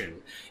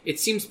direction, it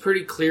seems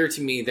pretty clear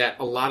to me that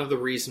a lot of the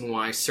reason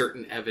why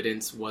certain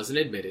evidence wasn't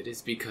admitted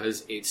is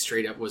because it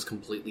straight up was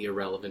completely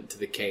irrelevant to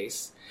the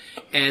case,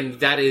 and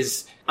that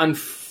is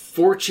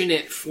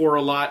unfortunate for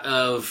a lot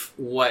of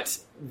what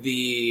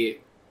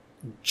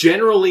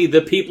generally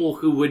the people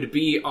who would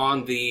be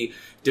on the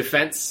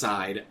defense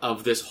side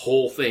of this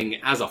whole thing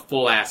as a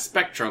full-ass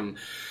spectrum.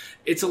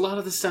 It's a lot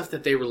of the stuff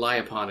that they rely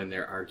upon in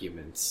their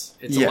arguments.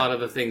 It's a lot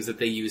of the things that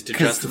they use to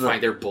justify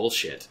their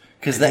bullshit.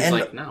 Because the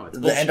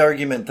end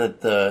argument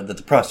that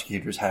the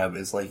prosecutors have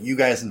is like, you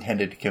guys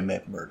intended to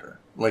commit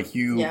murder. Like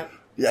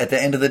at the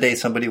end of the day,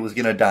 somebody was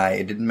going to die.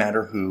 It didn't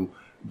matter who.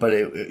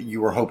 But you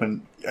were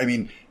hoping. I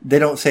mean, they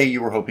don't say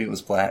you were hoping it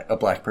was a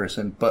black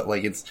person, but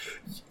like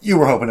you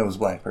were hoping it was a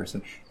black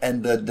person.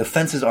 And the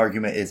defense's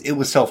argument is it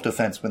was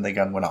self-defense when the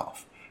gun went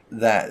off.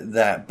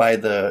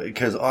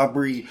 Because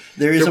Aubrey,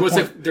 there was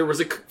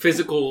a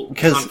physical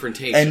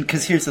confrontation. And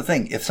because here's the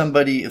thing: if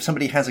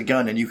somebody has a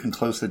gun and you can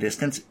close the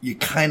distance, you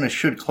kind of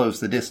should close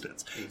the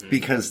distance,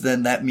 because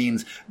then that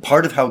means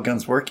part of how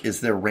guns work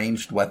is they're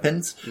ranged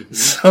weapons.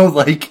 So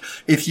like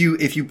if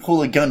you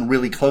pull a gun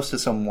really close to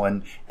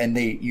someone and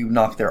you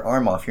knock their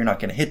arm off, you're not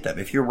going to hit them.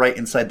 If you're right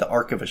inside the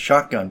arc of a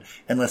shotgun,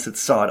 unless it's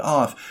sawed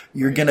off,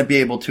 you're going to be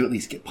able to at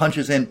least get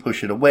punches in,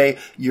 push it away.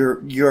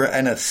 You're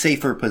in a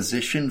safer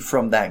position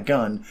from that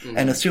gun.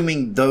 And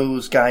assuming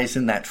those guys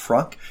in that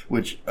truck,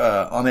 which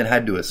Ahmed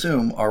had to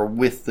assume, are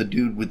with the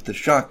dude with the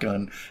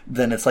shotgun,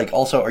 then it's like,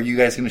 also, are you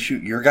guys going to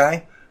shoot your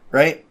guy?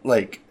 Right?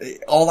 Like,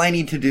 all I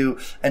need to do,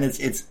 and it's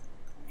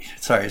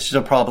just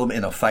a problem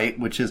in a fight,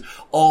 which is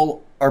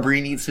all Aubrey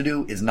needs to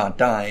do is not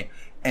die,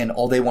 and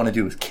all they want to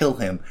do is kill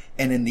him.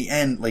 And in the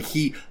end, like,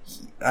 I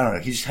don't know,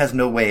 he just has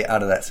no way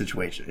out of that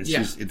situation. It's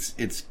just,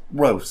 it's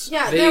gross.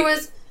 Yeah,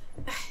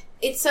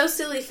 it's so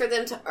silly for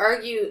them to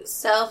argue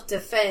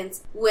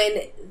self-defense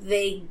when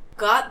they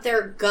got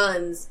their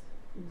guns,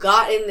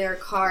 got in their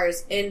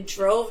cars, and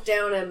drove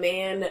down a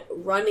man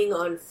running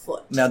on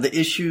foot. Now, the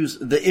issues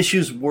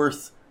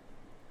worth...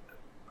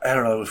 I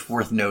don't know if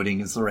worth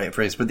noting is the right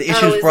phrase, but the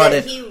issues brought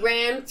in... He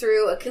ran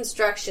through a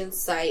construction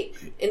site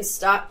and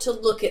stopped to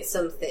look at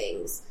some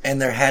things.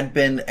 And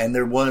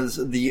there was...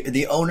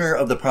 The owner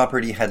of the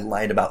property had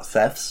lied about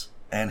thefts.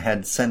 And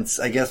had since,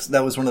 I guess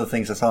that was one of the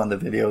things I saw in the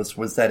videos,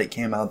 was that it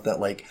came out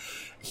that like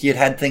he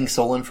had things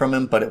stolen from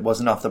him, but it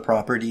wasn't off the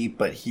property.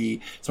 But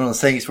it's one of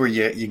those things where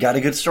you got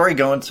a good story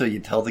going, so you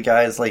tell the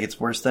guys like it's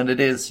worse than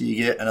it is, so you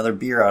get another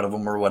beer out of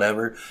them or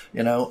whatever,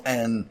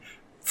 and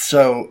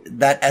so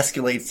that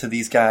escalates to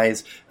these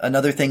guys.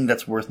 Another thing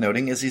that's worth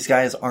noting is these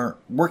guys aren't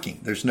working.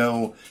 They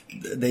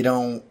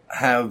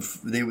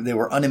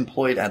were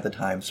unemployed at the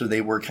time, so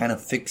they were kind of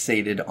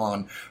fixated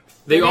on.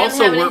 They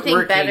also weren't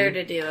working. Better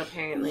to do,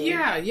 apparently.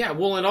 Yeah.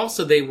 Well, and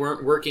also they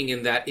weren't working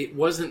in that it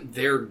wasn't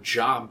their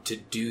job to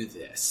do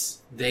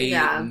this. They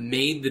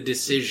made the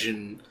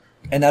decision,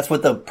 and that's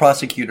what the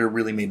prosecutor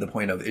really made the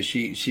point of. Is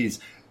she's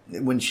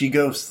when she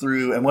goes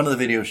through, and one of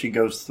the videos she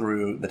goes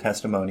through the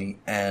testimony,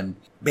 and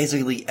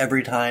basically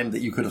every time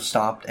that you could have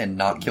stopped and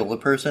not killed a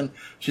person,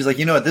 she's like,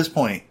 at this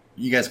point,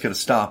 you guys could have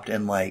stopped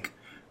and like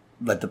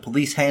let the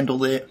police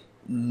handle it,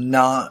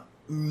 not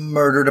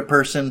murdered a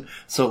person.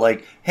 So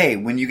like, hey,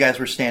 when you guys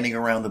were standing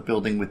around the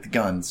building with the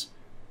guns,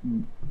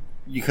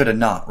 you could have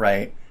not,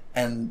 right?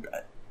 And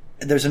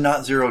there's a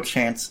not zero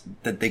chance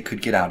that they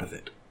could get out of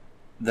it,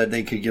 that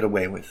they could get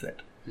away with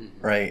it,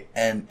 right?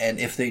 And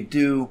if they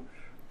do,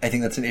 I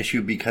think that's an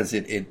issue because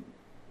it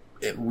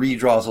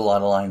redraws a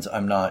lot of lines.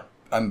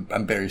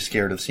 I'm very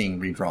scared of seeing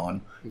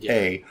redrawn.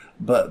 A,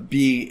 but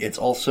B, it's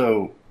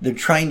also they're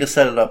trying to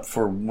set it up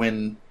for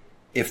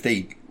if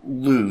they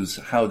lose,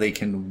 how they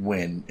can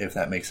win, if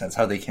that makes sense,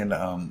 how they can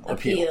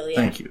appeal. Yeah.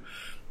 Thank you.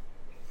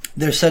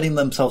 They're setting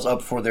themselves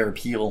up for their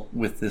appeal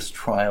with this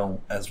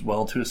trial as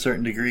well to a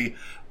certain degree.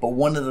 But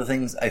one of the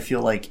things I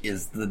feel like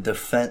is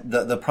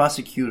the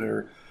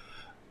prosecutor.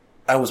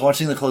 I was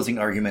watching the closing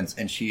arguments,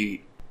 and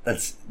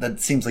that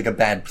seems like a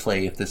bad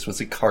play if this was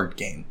a card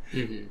game.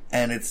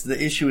 And the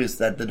issue is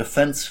that the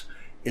defense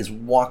is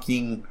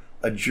walking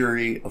a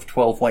jury of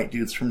 12 white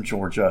dudes from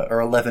Georgia,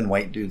 or 11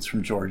 white dudes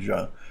from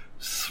Georgia,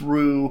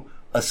 through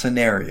a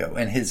scenario.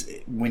 And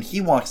when he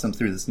walks them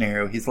through the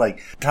scenario, he's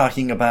like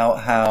talking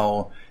about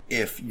how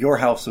if your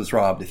house was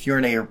robbed, if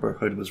your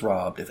neighborhood was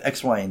robbed, if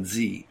X, Y, and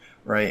Z,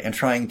 right? And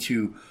trying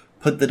to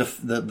put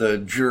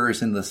the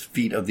jurors in the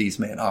feet of these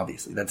men,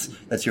 obviously.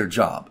 That's your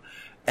job.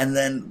 And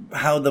then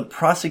how the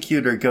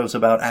prosecutor goes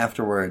about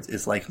afterwards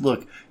is like,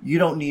 look, you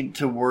don't need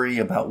to worry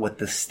about what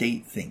the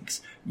state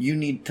thinks. You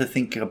need to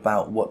think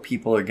about what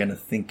people are going to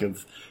think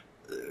of,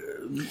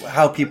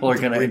 how people are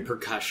going to...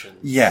 repercussions.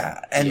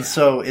 Yeah. And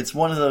so it's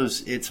one of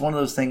those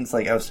things,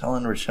 like I was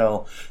telling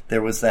Rochelle,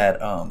 there was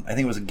that, I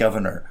think it was a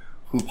governor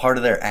who part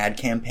of their ad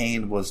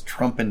campaign was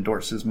Trump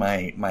endorses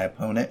my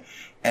opponent.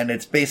 And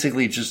it's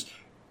basically just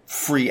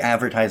free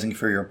advertising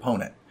for your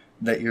opponent.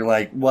 That you're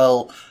like,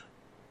 well,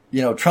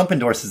 you know, Trump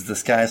endorses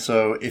this guy,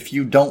 so if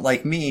you don't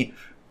like me,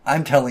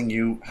 I'm telling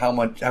you how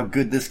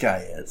good this guy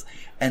is.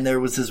 And there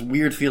was this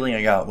weird feeling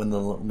I got when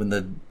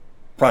the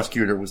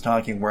prosecutor was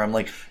talking, where I'm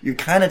like, you're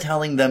kind of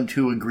telling them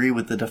to agree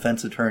with the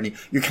defense attorney.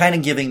 You're kind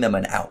of giving them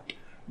an out.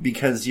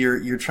 Because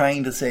you're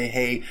trying to say,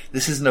 hey,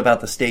 this isn't about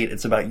the state,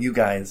 it's about you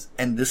guys.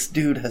 And this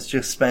dude has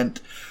just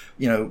spent,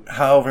 you know,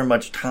 however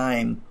much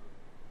time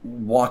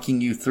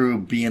walking you through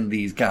being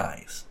these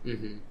guys.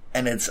 Mm-hmm.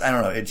 And I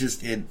don't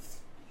know,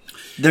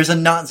 there's a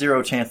not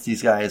zero chance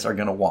these guys are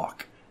going to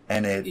walk.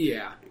 And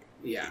Yeah.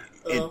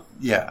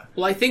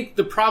 Well, I think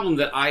the problem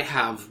that I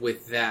have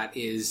with that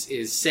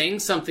is saying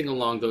something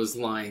along those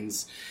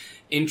lines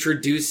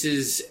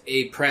introduces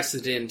a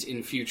precedent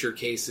in future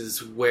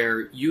cases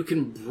where you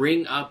can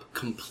bring up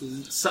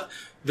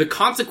the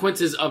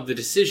consequences of the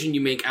decision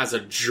you make as a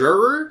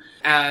juror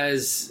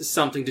as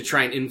something to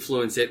try and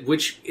influence it,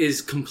 which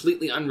is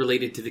completely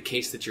unrelated to the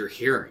case that you're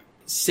hearing.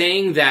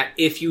 Saying that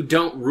if you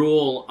don't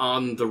rule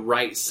on the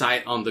right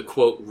side, on the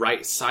quote,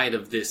 right side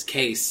of this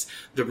case,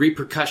 the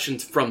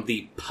repercussions from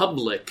the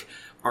public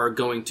are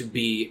going to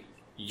be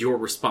your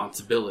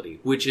responsibility,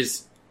 which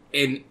is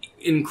an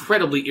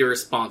incredibly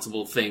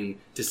irresponsible thing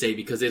to say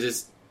because it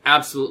is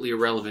absolutely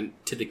irrelevant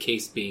to the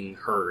case being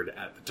heard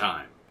at the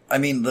time. I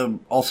mean, the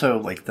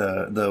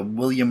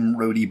William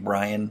Rhodey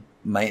Bryan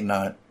might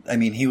not. I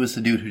mean, he was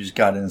the dude who just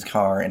got in his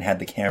car and had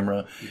the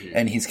camera,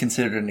 and he's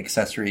considered an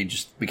accessory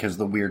just because of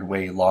the weird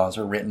way laws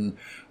are written,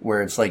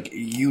 where it's like,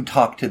 you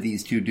talk to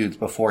these two dudes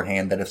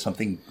beforehand that if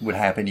something would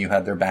happen, you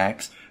had their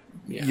backs.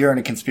 Yeah. You're in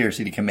a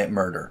conspiracy to commit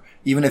murder.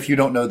 Even if you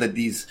don't know that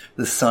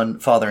the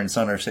father and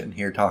son are sitting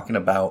here talking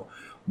about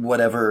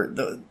whatever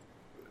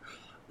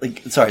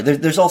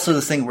there's also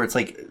this thing where it's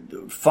like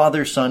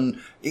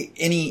father-son,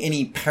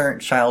 any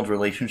parent-child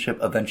relationship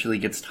eventually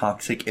gets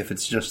toxic if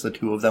it's just the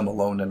two of them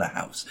alone in a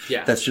house.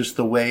 Yeah. That's just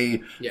the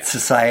way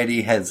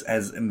society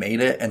has made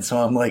it. And so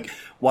I'm like,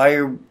 I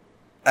don't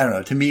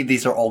know, to me,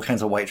 these are all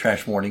kinds of white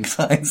trash warning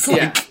signs.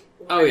 Yeah.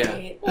 Oh,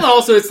 yeah. Well,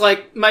 also, it's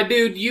like, my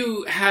dude,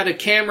 you had a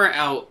camera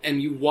out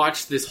and you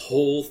watched this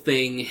whole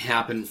thing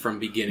happen from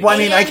beginning. Well, I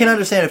mean, I can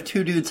understand if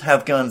two dudes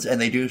have guns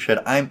and they do shit.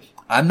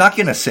 I'm not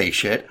gonna say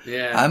shit.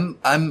 Yeah.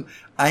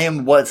 I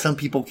am what some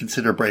people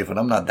consider brave, and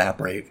I'm not that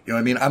brave. You know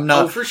what I mean? I'm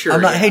not. Oh, for sure.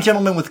 I'm not. Hey,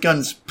 gentlemen with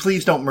guns,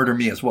 please don't murder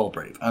me as well,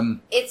 brave.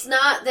 It's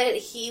not that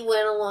he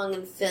went along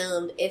and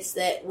filmed. It's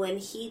that when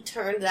he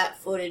turned that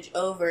footage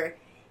over,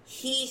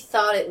 he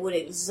thought it would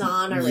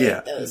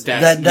exonerate those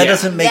guys. That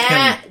doesn't make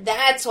him...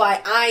 That's why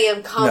I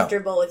am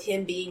comfortable with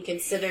him being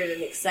considered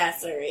an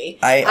accessory.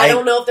 I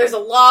don't know if there's a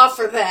law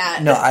for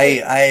that. No, I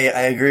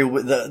agree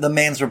with the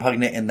man's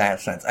repugnant in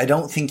that sense. I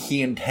don't think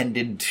he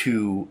intended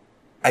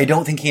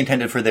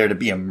for there to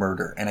be a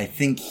murder, and I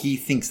think he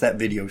thinks that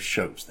video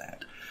shows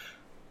that.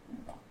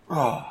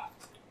 Oh.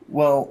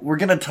 Well, we're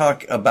going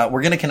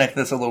to connect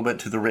this a little bit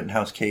to the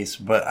Rittenhouse case,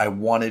 but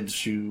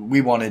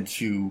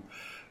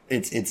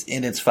it's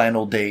in its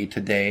final day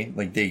today.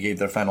 Like, they gave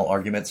their final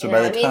argument. So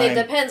by the time... it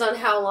depends on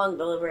how long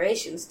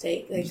deliberations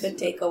take. They could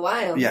take a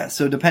while. Yeah,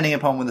 so depending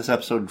upon when this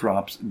episode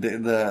drops,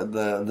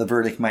 the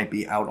verdict might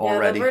be out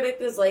already. Yeah, the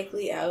verdict is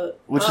likely out.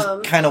 Which is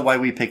kind of why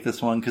we picked this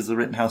one, because the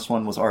Rittenhouse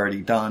one was already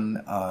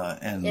done.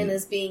 And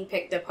is being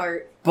picked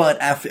apart.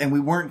 But and we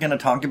weren't going to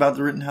talk about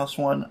the Rittenhouse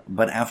one,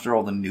 but after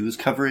all the news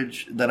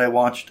coverage that I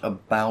watched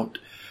about...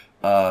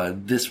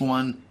 this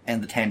one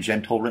and the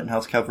tangential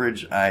Rittenhouse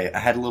coverage, I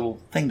had a little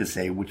thing to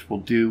say, which we'll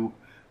do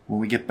when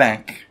we get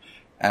back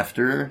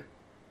after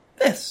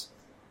this.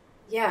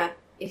 Yeah,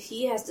 if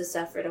he has to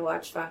suffer to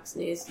watch Fox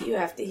News, you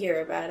have to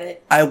hear about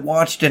it. I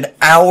watched an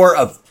hour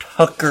of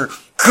Tucker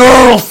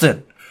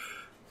Carlson!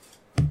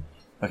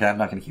 Okay, I'm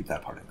not going to keep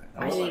that part in there.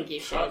 I think you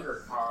should.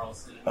 Tucker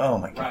Carlson. Oh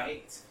my god.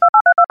 Right.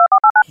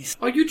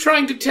 Are you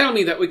trying to tell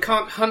me that we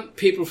can't hunt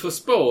people for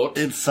sport?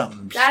 It's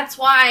something. That's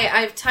why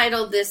I've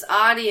titled this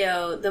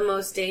audio The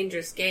Most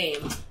Dangerous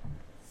Game.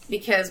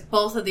 Because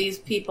both of these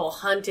people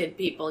hunted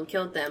people and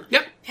killed them.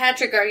 Yep.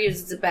 Patrick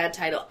argues it's a bad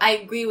title. I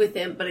agree with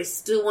him, but I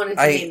still wanted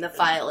to name the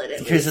file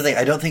it. Here's the thing.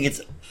 I don't think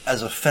it's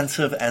as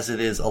offensive as it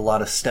is a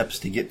lot of steps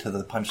to get to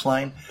the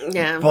punchline.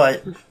 Yeah.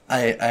 But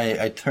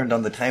I turned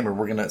on the timer.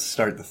 We're going to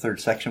start the third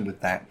section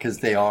with that, because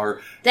they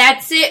are...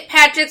 That's it.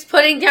 Patrick's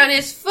putting down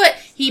his foot.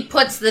 He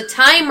puts the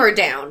timer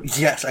down.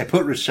 Yes, I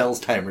put Rochelle's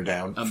timer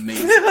down.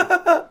 Amazing.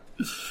 It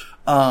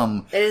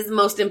is the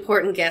most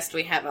important guest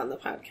we have on the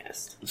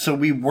podcast. So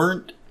we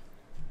weren't...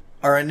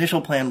 Our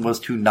initial plan was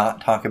to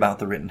not talk about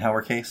the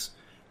Rittenhouse case.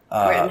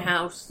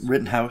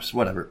 Rittenhouse,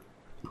 whatever.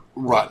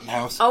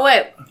 Rottenhouse. Oh,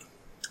 wait.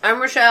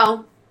 I'm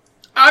Rochelle.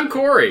 I'm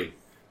Corey.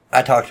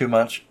 I talk too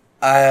much.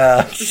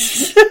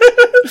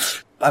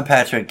 I'm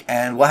Patrick,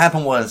 and what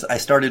happened was I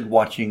started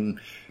watching...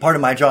 Part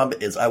of my job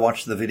is I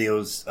watch the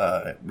videos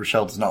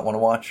Rochelle does not want to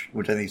watch,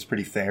 which I think is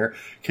pretty fair,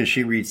 because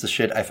she reads the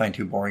shit I find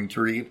too boring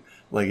to read.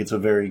 Like, it's a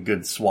very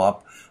good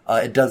swap.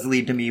 It does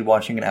lead to me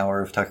watching an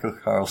hour of Tucker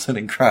Carlson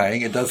and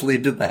crying. It does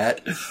lead to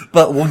that.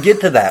 But we'll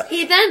get to that.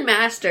 He then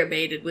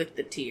masturbated with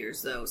the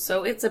tears, though,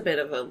 so it's a bit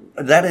of a...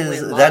 That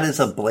is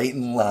a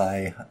blatant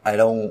lie. I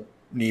don't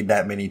need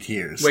that many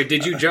tears. Wait,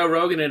 did you Joe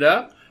Rogan it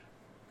up?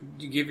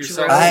 Did you give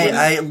yourself...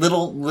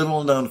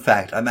 Little known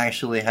fact. I'm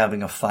actually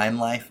having a fine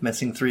life,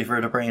 missing 3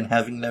 vertebrae and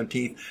having no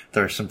teeth.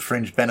 There are some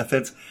fringe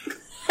benefits.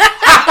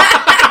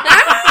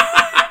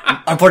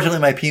 Unfortunately,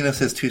 my penis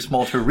is too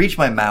small to reach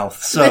my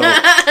mouth, so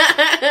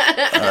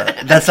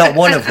that's not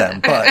one of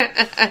them.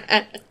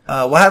 But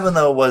what happened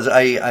though was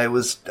I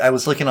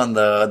was looking on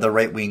the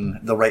right wing,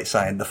 the right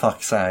side, the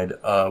fuck side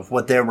of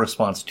what their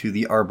response to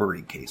the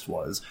Arbery case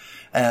was,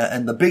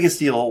 and the biggest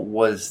deal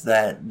was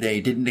that they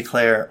didn't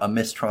declare a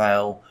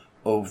mistrial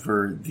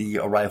over the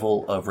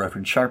arrival of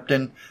Reverend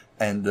Sharpton,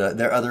 and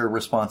their other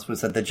response was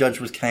that the judge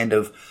was kind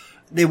of...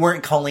 They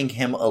weren't calling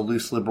him a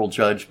loose liberal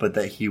judge, but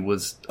that he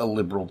was a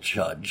liberal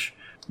judge.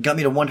 Got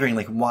me to wondering,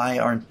 like, why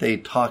aren't they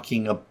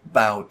talking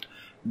about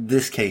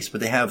this case? But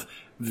they have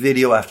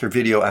video after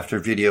video after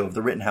video of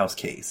the Rittenhouse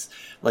case.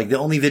 Like, the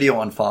only video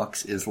on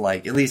Fox is,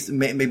 like, at least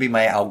maybe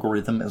my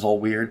algorithm is all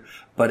weird,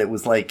 but it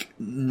was, like,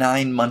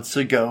 9 months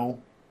ago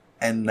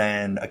and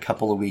then a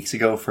couple of weeks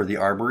ago for the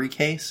Arbery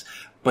case.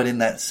 But in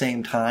that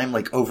same time,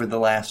 like, over the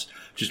last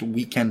just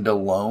weekend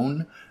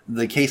alone...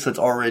 The case that's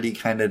already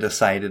kind of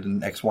decided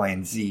in X, Y,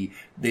 and Z,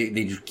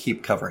 they just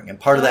keep covering. And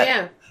part of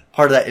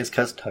that is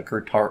because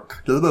Tucker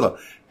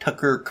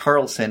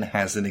Carlson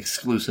has an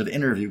exclusive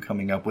interview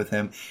coming up with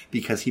him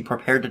because he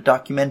prepared a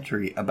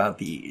documentary about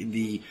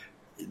the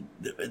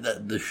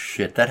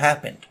shit that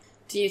happened.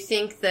 Do you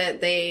think that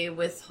they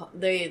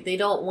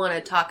don't want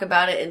to talk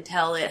about it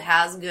until it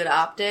has good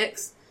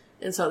optics?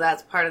 And so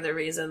that's part of the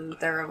reason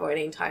they're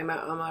avoiding time at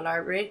Ahmaud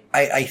Arbery?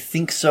 I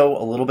think so,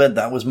 a little bit.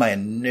 That was my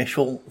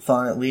initial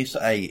thought, at least.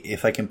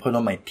 If I can put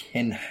on my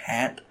tin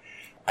hat.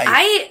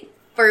 I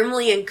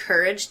firmly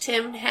encourage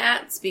tin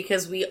hats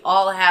because we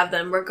all have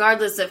them,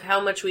 regardless of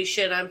how much we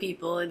shit on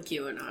people in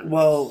QAnon.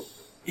 Well,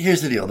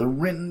 here's the deal.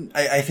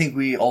 I think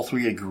we all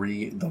three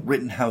agree, the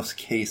Rittenhouse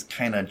case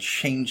kind of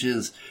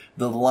changes.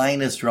 The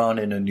line is drawn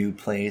in a new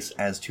place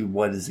as to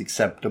what is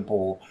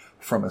acceptable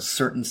from a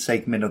certain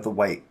segment of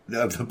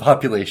the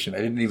population. I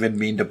didn't even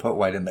mean to put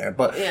white in there,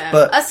 but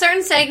a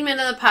certain segment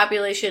of the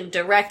population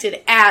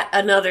directed at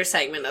another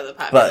segment of the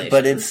population.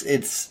 But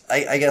it's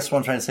I guess what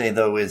I'm trying to say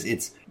though is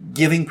it's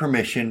giving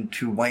permission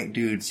to white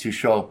dudes to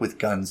show up with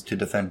guns to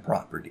defend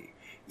property.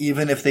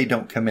 Even if they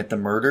don't commit the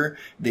murder,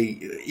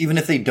 even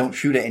if they don't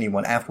shoot at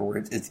anyone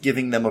afterwards, it's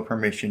giving them a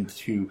permission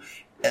to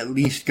at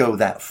least go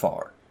that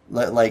far.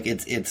 Like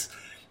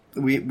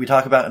we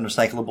talk about in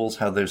Recyclables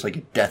how there's like a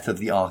death of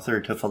the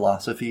author to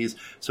philosophies,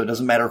 so it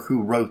doesn't matter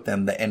who wrote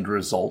them, the end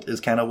result is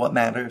kind of what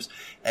matters.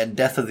 And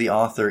death of the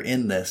author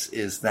in this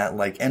is that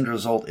like end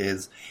result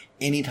is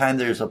anytime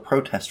there's a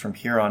protest from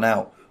here on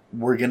out,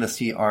 we're gonna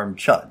see armed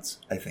chuds,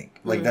 I think.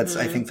 Like I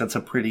think that's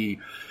a pretty,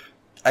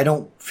 I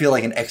don't feel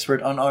like an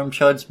expert on armed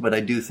chuds, but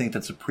I do think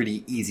that's a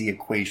pretty easy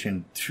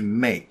equation to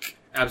make.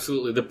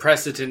 Absolutely. The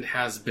precedent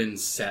has been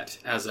set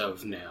as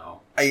of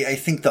now. I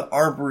think the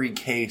Arbery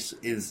case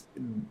is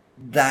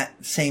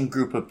that same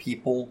group of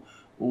people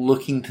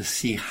looking to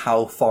see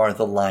how far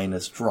the line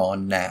is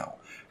drawn now.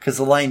 Because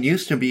the line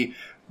used to be,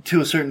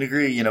 to a certain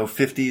degree,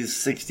 50s,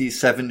 60s,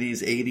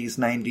 70s, 80s,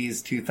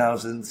 90s,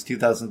 2000s,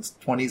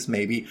 2020s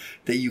maybe,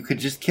 that you could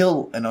just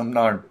kill an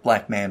unarmed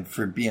black man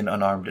for being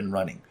unarmed and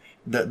running.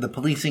 The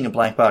policing of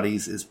black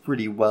bodies is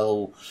pretty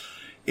well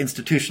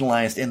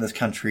institutionalized in this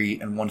country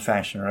in one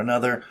fashion or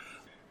another.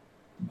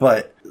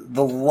 But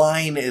the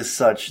line is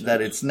such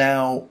that it's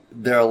now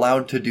they're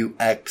allowed to do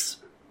X.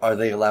 Are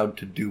they allowed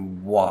to do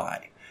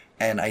Y?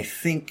 And I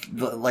think,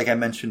 like I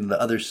mentioned in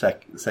the other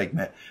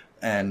segment,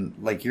 and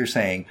like you're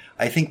saying,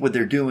 I think what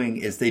they're doing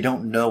is they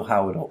don't know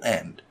how it'll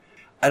end.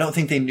 I don't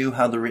think they knew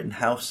how the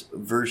Rittenhouse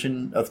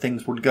version of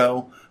things would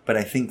go, but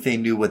I think they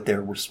knew what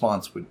their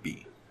response would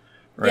be.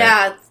 Right?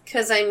 Yeah,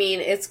 because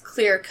it's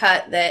clear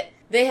cut that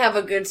they have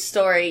a good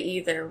story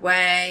either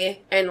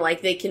way, and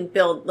like they can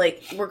build,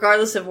 like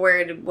regardless of where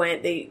it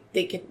went, they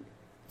can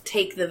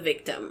take the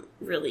victim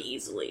really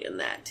easily in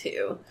that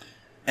too.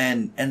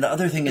 And the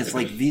other thing is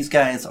like these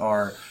guys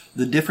are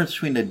the difference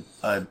between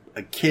a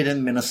kid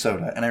in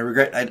Minnesota, and I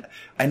regret,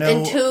 I know...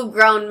 And two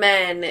grown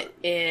men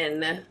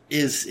in...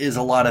 Is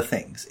a lot of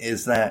things.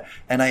 Is that,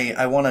 and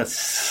I want to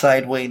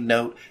sideway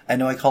note, I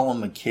know I call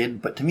him a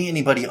kid, but to me,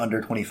 anybody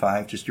under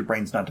 25, just your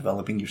brain's not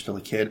developing, you're still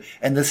a kid.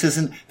 And this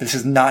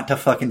is not to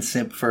fucking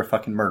simp for a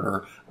fucking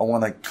murderer. I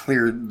want to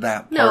clear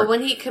that part. No,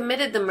 when he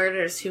committed the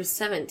murders, he was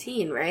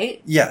 17,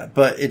 right? Yeah,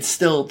 but it's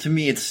still, to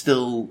me, it's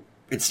still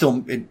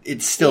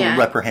Yeah.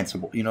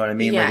 reprehensible. You know what I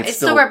mean? Yeah, like, it's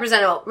still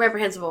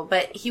reprehensible,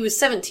 but he was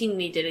 17 when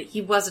he did it.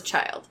 He was a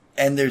child.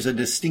 And there's a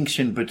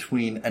distinction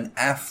between an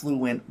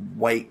affluent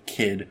white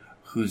kid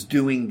who's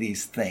doing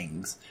these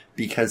things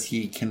because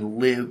he can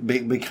live,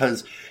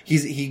 because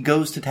he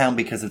goes to town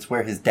because it's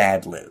where his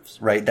dad lives,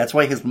 right? That's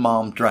why his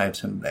mom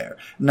drives him there.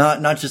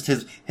 Not just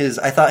his,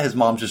 I thought his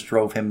mom just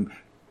drove him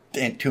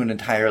to an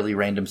entirely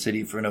random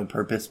city for no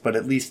purpose, but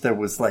at least there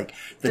was like...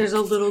 There's a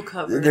little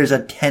cover. There's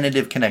a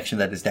tentative connection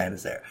that his dad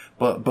is there.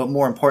 But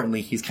more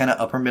importantly, he's kind of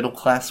upper middle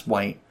class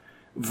white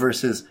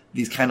versus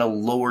these kind of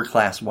lower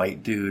class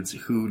white dudes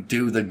who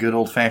do the good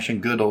old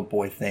fashioned good old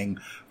boy thing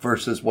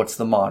versus what's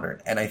the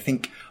modern. And I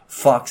think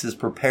Fox is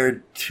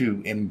prepared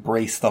to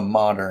embrace the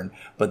modern,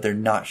 but they're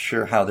not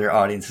sure how their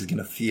audience is going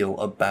to feel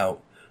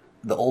about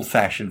the old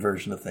fashioned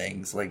version of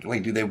things. Like,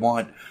 do they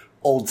want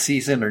old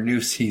season or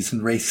new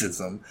season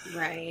racism?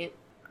 Right.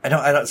 I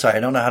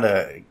don't know how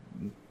to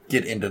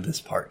get into this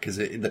part, because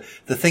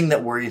the thing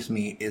that worries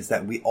me is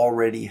that we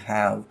already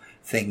have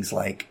things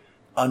like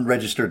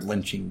unregistered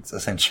lynchings,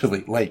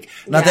 essentially. Like,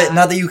 not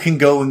that you can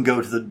go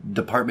to the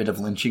Department of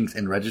Lynchings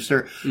and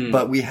register,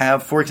 but we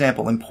have, for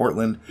example, in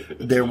Portland,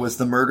 there was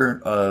the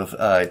murder of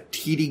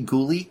Titi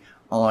Gooley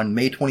on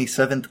May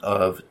 27th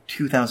of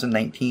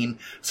 2019.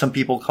 Some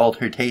people called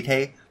her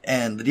Tay-Tay,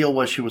 and the deal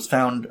was she was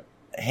found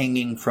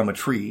hanging from a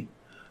tree,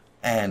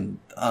 and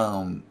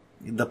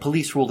the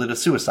police ruled it a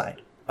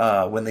suicide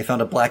when they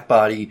found a black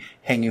body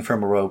hanging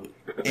from a rope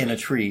in a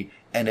tree.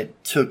 And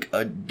it took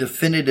a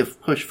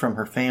definitive push from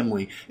her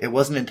family. It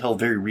wasn't until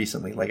very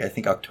recently, like I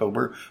think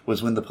October,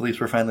 was when the police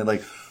were finally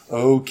like,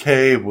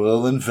 okay,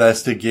 we'll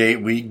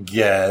investigate, we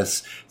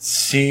guess.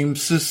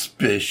 Seems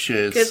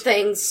suspicious. Good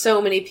thing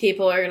so many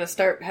people are going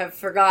to have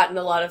forgotten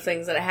a lot of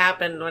things that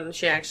happened when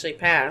she actually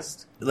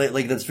passed.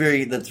 Like that's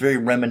very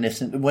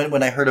reminiscent.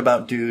 When I heard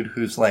about dude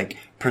who's like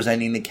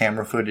presenting the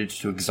camera footage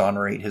to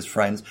exonerate his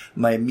friends,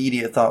 my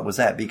immediate thought was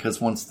that,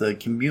 because once the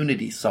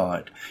community saw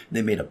it,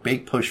 they made a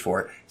big push for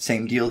it.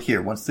 Same deal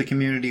here. Once the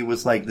community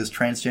was like, this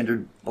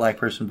transgendered black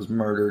person was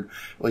murdered,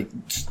 like,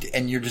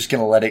 and you're just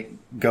gonna let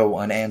it go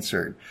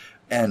unanswered.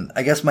 And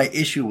I guess my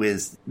issue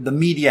is the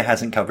media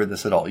hasn't covered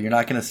this at all. You're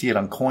not going to see it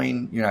on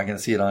Coin. You're not going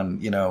to see it on,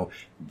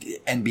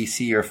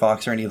 NBC or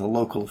Fox or any of the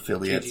local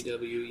affiliates.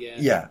 KGW, yeah.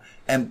 Yeah.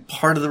 And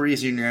part of the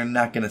reason you're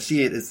not going to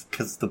see it is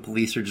because the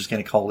police are just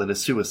going to call it a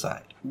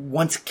suicide.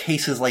 Once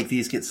cases like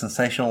these get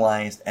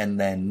sensationalized and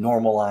then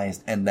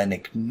normalized and then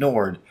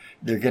ignored,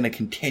 they're going to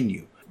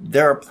continue.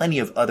 There are plenty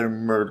of other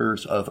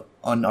murders of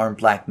unarmed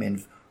black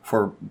men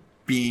for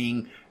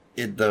being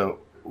in the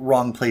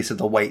wrong place at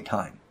the right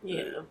time.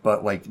 Yeah.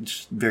 But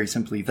just very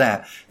simply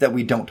that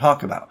we don't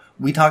talk about.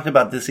 We talked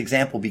about this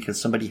example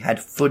because somebody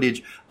had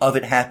footage of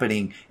it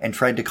happening and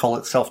tried to call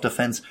it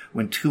self-defense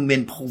when two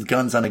men pulled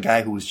guns on a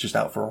guy who was just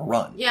out for a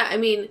run. Yeah, I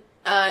mean,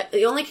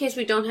 the only case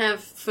we don't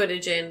have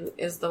footage in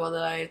is the one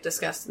that I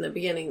discussed in the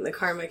beginning, the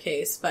Karma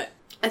case. But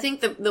I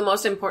think the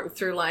most important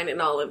through line in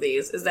all of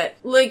these is that,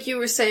 like you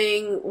were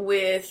saying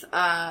with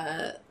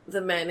the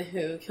men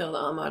who killed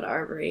Ahmaud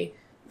Arbery,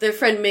 their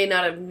friend may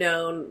not have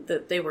known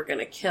that they were going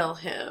to kill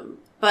him,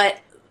 but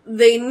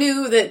they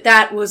knew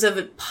that was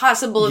a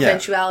possible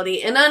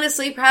eventuality, and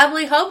honestly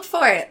probably hoped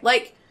for it.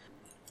 Like,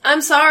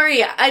 I'm sorry,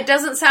 it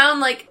doesn't sound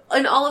like,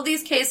 in all of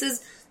these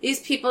cases,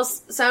 these people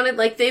sounded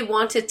like they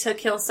wanted to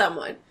kill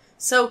someone.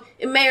 So,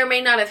 it may or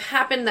may not have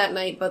happened that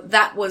night, but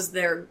that was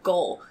their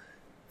goal.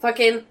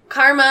 Fucking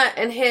Karma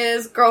and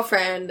his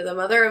girlfriend, the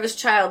mother of his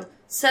child,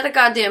 set a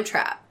goddamn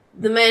trap.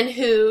 The men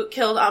who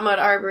killed Ahmaud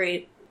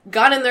Arbery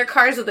got in their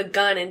cars with a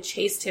gun and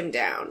chased him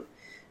down.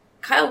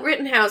 Kyle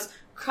Rittenhouse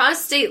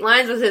crossed state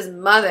lines with his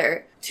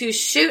mother to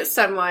shoot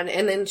someone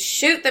and then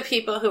shoot the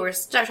people who were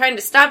trying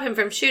to stop him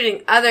from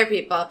shooting other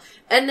people,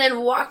 and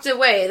then walked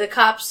away. The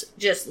cops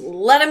just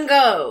let him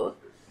go.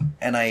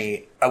 And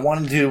I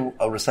want to do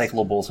a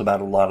Recyclables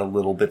about a lot of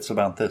little bits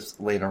about this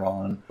later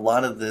on. A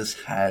lot of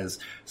this has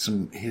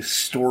some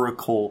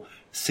historical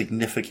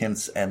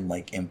significance and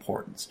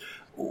importance.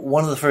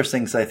 One of the first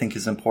things I think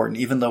is important,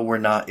 even though we're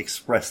not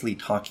expressly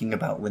talking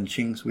about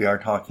lynchings, we are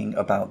talking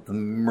about the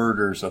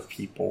murders of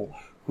people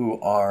who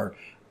are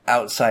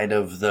outside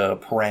of the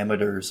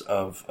parameters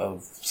of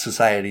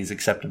society's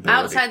acceptability.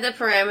 Outside the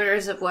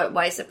parameters of what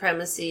white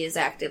supremacy is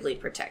actively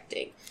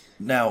protecting.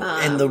 Now,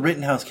 in the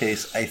Rittenhouse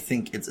case, I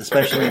think it's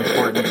especially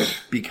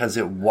important because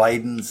it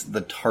widens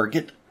the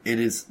target. It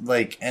is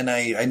and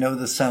I know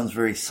this sounds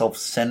very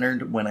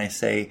self-centered when I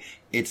say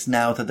it's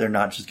now that they're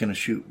not just going to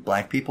shoot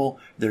black people,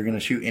 they're going to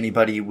shoot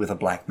anybody with a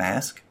black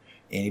mask,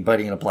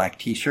 anybody in a black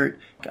t-shirt,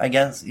 I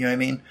guess, you know what I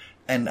mean?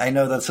 And I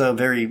know that's a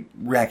very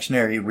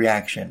reactionary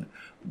reaction,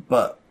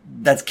 but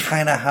that's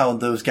kind of how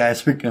those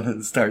guys are going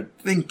to start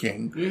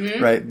thinking,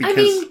 right?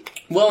 Because,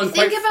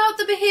 think about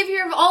the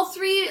behavior of all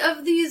three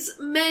of these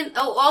men,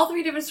 all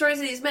three different stories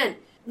of these men.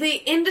 They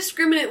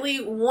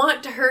indiscriminately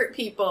want to hurt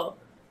people.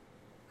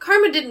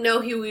 Karma didn't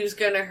know who he was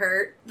going to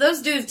hurt.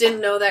 Those dudes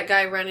didn't know that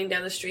guy running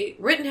down the street.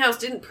 Rittenhouse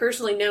didn't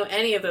personally know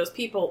any of those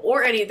people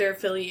or any of their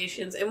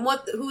affiliations and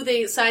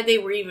who side they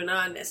were even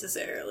on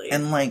necessarily.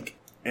 And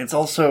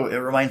it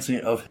reminds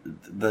me of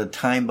the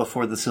time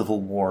before the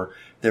Civil War.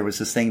 There was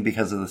this thing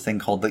because of the thing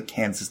called the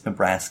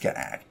Kansas-Nebraska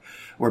Act,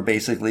 where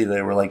basically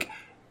they were like,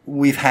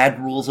 we've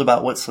had rules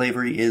about what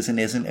slavery is and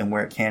isn't and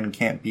where it can and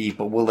can't be,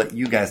 but we'll let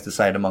you guys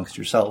decide amongst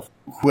yourself.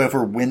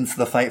 Whoever wins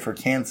the fight for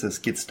Kansas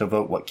gets to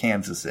vote what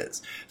Kansas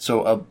is.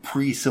 So a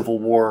pre-Civil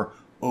War,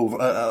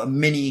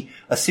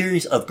 a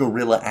series of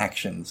guerrilla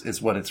actions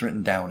is what it's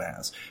written down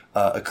as,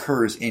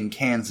 occurs in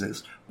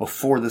Kansas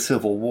before the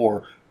Civil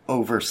War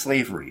over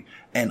slavery.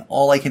 And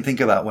all I can think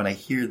about when I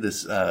hear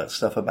this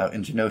stuff about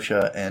in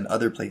Genosha and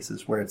other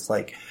places where it's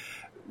like,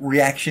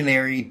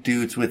 reactionary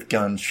dudes with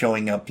guns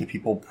showing up to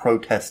people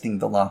protesting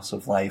the loss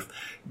of life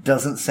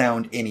doesn't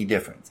sound any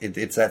different.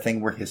 It's that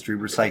thing where history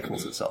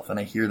recycles itself, and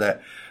I hear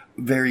that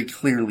very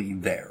clearly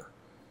there.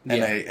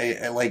 And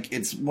I like,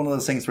 it's one of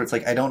those things where it's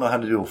like, I don't know how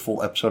to do a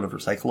full episode of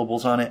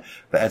Recyclables on it,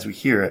 but as we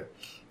hear it,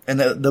 and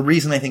the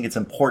reason I think it's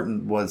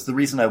important was, the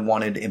reason I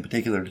wanted in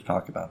particular to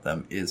talk about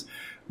them is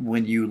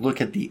when you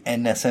look at the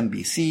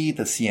MSNBC,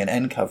 the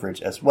CNN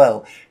coverage as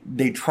well,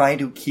 they try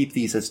to keep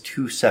these as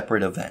two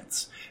separate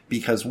events.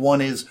 Because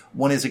one is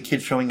a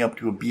kid showing up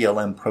to a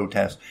BLM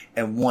protest,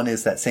 and one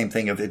is that same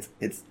thing of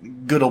it's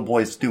good old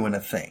boys doing a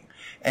thing.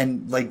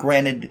 And like,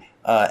 granted,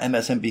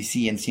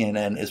 MSNBC and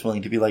CNN is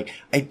willing to be like,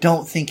 I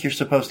don't think you're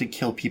supposed to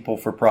kill people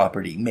for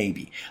property.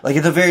 Maybe, like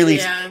at the very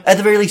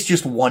least,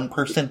 just one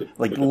person.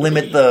 Like,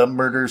 limit the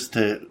murders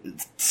to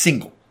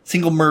single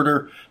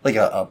murder, like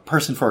a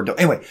person for a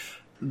anyway.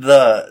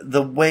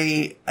 The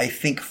way I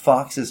think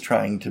Fox is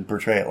trying to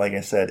portray it, like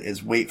I said,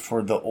 is wait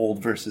for the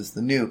old versus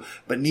the new,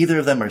 but neither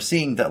of them are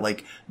seeing that,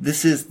 like,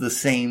 this is the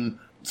same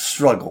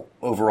struggle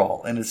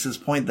overall. And it's this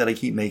point that I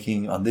keep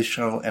making on this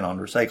show and on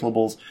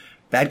Recyclables.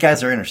 Bad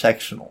guys are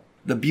intersectional.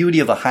 The beauty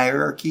of a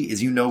hierarchy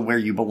is you know where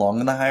you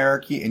belong in the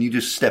hierarchy, and you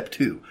just step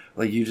two.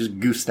 Like, you just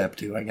goose step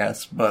two, I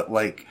guess. But,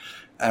 like,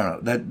 I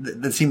don't know.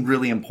 That seemed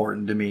really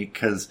important to me,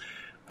 because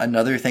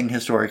another thing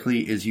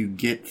historically is you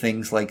get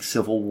things like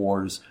civil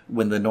wars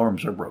when the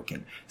norms are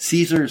broken.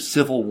 Caesar's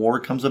civil war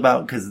comes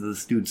about because of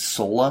this dude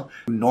Sulla,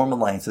 who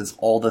normalizes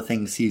all the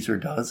things Caesar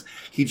does.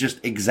 He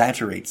just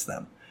exaggerates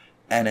them.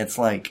 And it's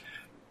like,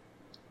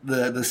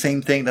 the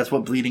same thing, that's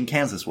what Bleeding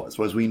Kansas was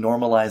we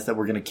normalized that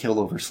we're going to kill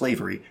over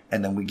slavery,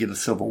 and then we get a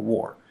civil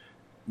war.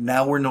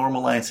 Now we're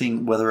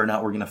normalizing whether or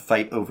not we're going to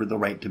fight over the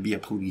right to be a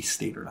police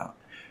state or not.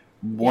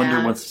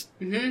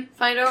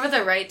 Fight over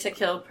the right to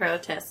kill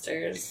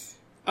protesters.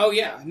 Oh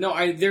yeah,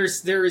 no, there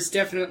is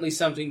definitely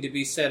something to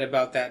be said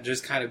about that,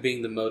 just kind of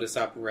being the modus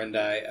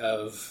operandi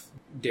of,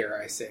 dare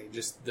I say,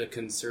 just the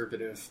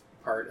conservative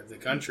part of the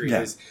country.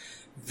 Yeah.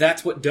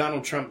 That's what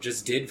Donald Trump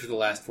just did for the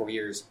last 4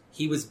 years.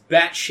 He was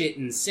batshit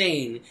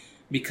insane,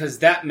 because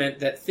that meant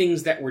that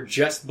things that were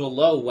just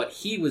below what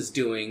he was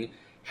doing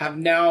have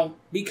now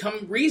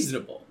become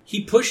reasonable.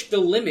 He pushed the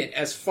limit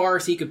as far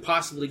as he could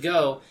possibly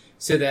go,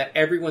 so that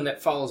everyone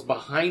that follows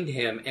behind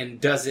him and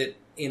does it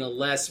in a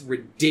less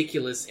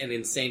ridiculous and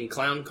insane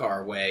clown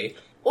car way.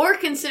 Or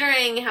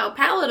considering how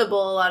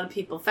palatable a lot of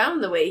people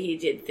found the way he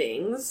did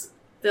things,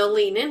 they'll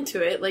lean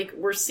into it. Like,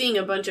 we're seeing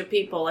a bunch of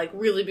people, like,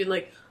 really being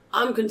like,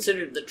 I'm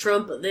considered the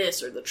Trump of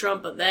this, or the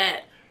Trump of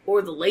that,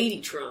 or the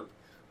Lady Trump,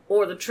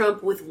 or the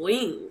Trump with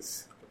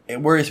wings.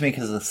 It worries me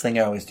because of this thing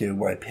I always do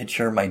where I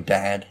picture my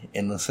dad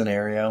in the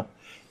scenario.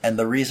 And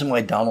the reason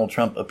why Donald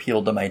Trump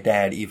appealed to my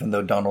dad, even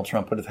though Donald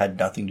Trump would have had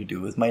nothing to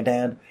do with my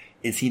dad,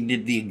 is he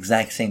did the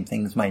exact same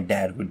things my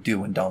dad would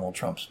do in Donald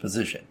Trump's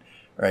position.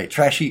 Right?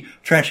 Trashy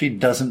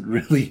doesn't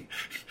really...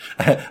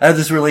 I have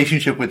this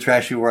relationship with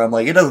Trashy where I'm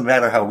like, it doesn't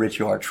matter how rich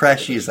you are.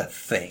 Trashy is a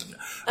thing.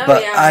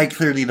 But yeah. I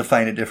clearly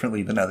define it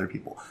differently than other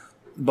people.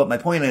 But my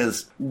point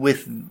is,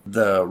 with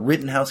the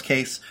Rittenhouse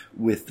case,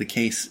 with the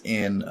case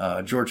in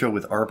Georgia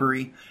with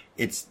Arbery,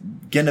 it's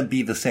gonna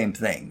be the same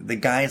thing. The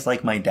guys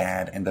like my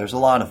dad, and there's a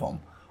lot of them,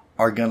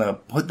 are gonna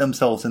put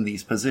themselves in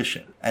these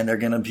positions. And they're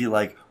gonna be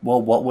like,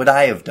 well, what would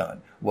I have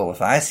done? Well,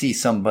 if I see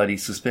somebody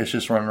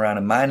suspicious running around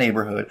in my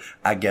neighborhood,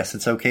 I guess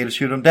it's okay to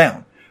shoot them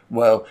down.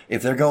 Well,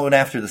 if they're going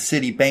after the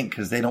city bank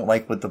because they don't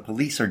like what the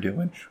police are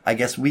doing, I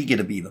guess we get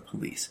to be the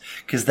police.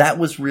 Because that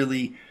was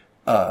really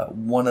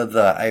one of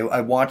the...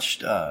 I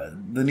watched...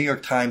 the New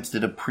York Times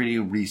did a pretty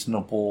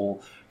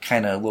reasonable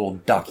kind of little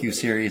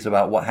docu-series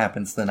about what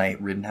happens the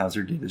night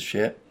Rittenhauser did his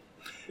shit.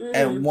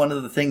 And one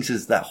of the things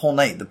is that whole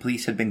night the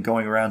police had been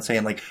going around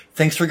saying, like,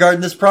 thanks for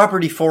guarding this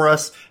property for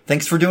us.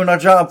 Thanks for doing our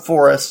job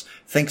for us.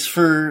 Thanks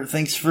for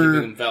giving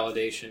them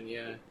validation,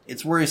 yeah.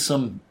 It's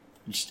worrisome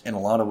just in a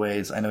lot of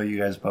ways. I know you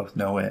guys both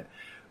know it.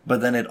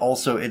 But then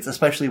it's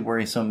especially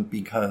worrisome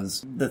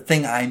because the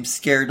thing I'm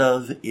scared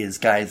of is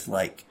guys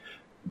like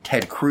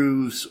Ted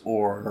Cruz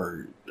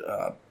or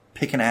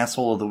pick an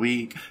asshole of the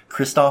week,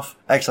 Christoph.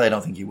 Actually, I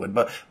don't think he would,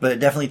 but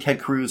definitely Ted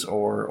Cruz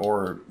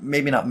or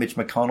maybe not Mitch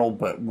McConnell,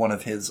 but one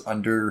of his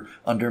under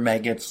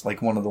maggots,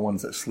 like one of the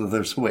ones that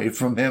slithers away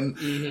from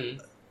him,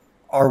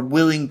 are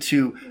willing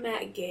to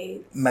Matt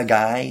Gaetz.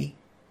 Magai.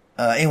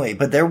 Anyway,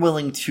 but they're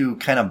willing to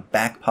kind of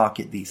back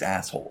pocket these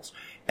assholes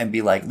and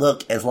be like,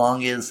 look, as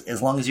long as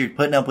you're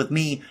putting up with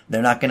me,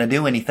 they're not going to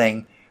do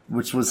anything.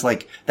 Which was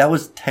like, that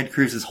was Ted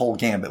Cruz's whole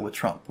gambit with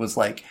Trump, was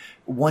like,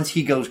 once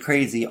he goes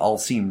crazy, I'll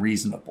seem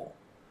reasonable.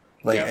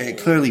 Like, it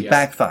clearly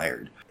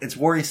backfired. It's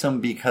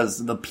worrisome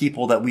because the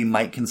people that we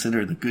might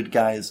consider the good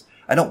guys,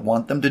 I don't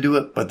want them to do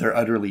it, but they're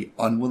utterly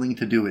unwilling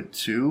to do it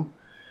too.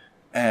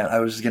 And I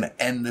was just going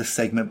to end this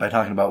segment by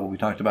talking about what we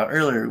talked about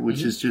earlier,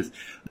 which is just,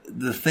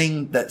 the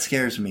thing that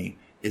scares me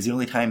is the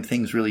only time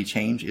things really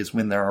change is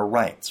when there are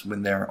riots,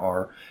 when there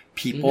are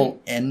people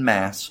en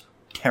masse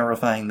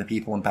terrifying the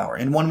people in power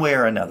in one way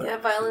or another. Yeah,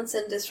 violence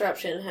and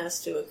disruption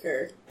has to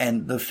occur.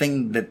 And the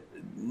thing that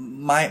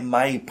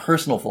my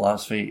personal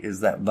philosophy is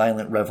that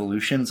violent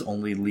revolutions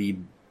only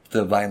lead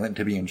the violent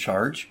to be in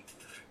charge,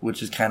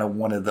 which is kind of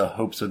one of the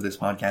hopes of this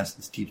podcast,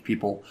 is teach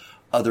people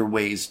other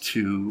ways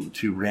to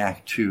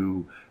react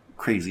to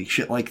crazy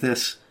shit like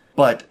this.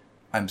 But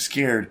I'm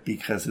scared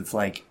because it's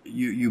like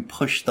you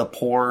push the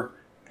poor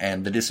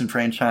and the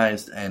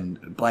disenfranchised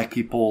and black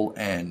people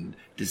and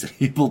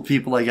disabled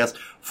people, I guess,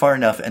 far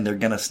enough, and they're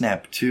gonna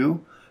snap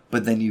too.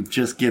 But then you've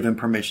just given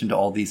permission to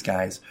all these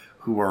guys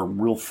who are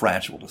real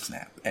fragile to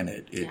snap,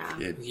 and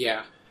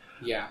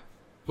yeah.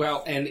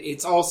 Well, and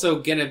it's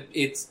also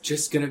it's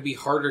just gonna be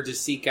harder to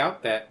seek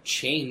out that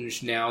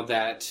change now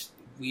that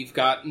we've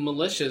got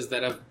militias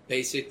that have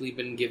basically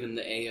been given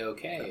the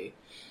A-OK.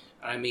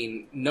 I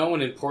mean, no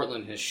one in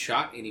Portland has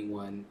shot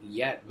anyone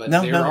yet, but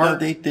no,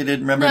 they didn't.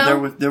 Remember,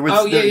 there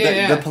was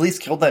the police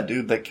killed that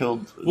dude that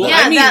killed. Well,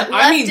 yeah,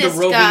 I mean the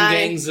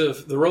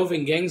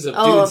roving gangs of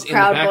dudes in the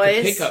back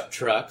of pickup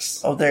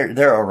trucks. Oh,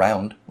 they're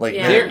around. Like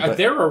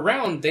they're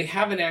around. They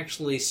haven't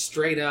actually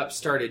straight up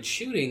started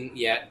shooting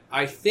yet.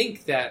 I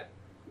think that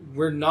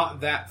we're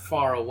not that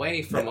far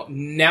away from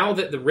now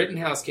that the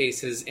Rittenhouse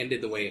case has ended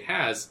the way it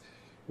has.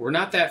 We're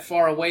not that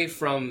far away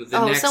from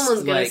the next.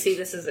 Someone's going to see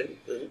this as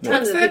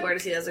tons of people are going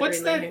to see this as a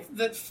green light.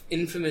 What's that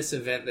infamous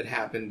event that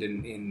happened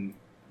in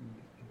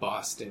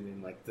Boston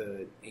in like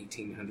the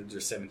 1800s or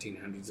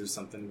 1700s or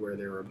something, where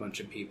there were a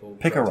bunch of people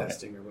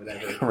protesting or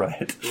whatever?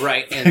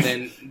 Right, and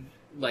then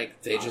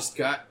like they just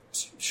got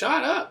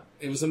shot up.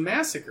 It was a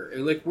massacre.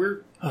 Like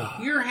we're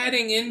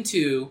heading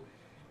into,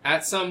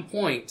 at some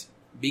point,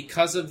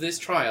 because of this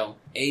trial,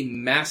 a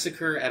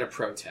massacre at a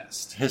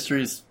protest.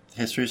 History's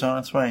on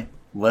its way.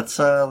 Let's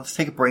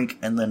take a break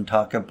and then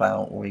talk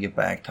about, when we get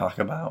back, talk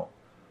about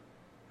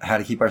how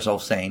to keep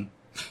ourselves sane.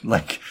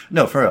 Like,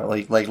 no, for real.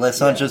 Like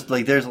let's not just,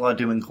 like, there's a lot of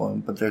doom and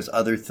gloom, but there's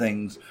other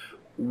things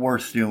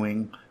worth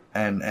doing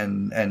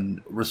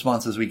and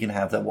responses we can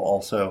have that will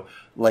also,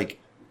 like,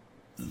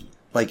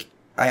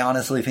 I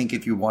honestly think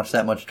if you watch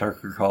that much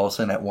Tucker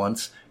Carlson at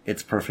once,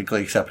 it's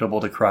perfectly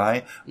acceptable to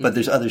cry. But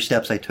there's other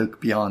steps I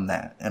took beyond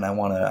that, and I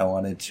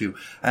wanted to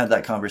have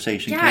that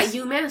conversation. Yeah,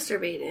 you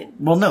masturbated.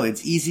 Well, no,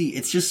 it's easy.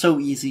 It's just so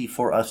easy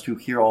for us to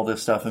hear all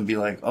this stuff and be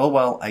like, oh,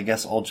 well, I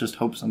guess I'll just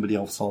hope somebody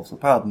else solves the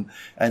problem.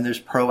 And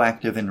there's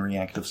proactive and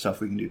reactive stuff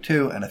we can do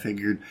too. And I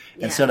figured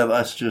instead of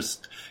us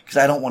just, because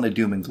I don't want to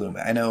doom and gloom.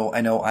 I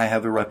know I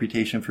have a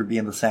reputation for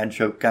being the sad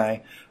joke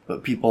guy,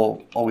 but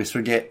people always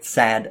forget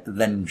sad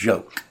then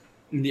joke.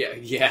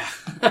 Yeah.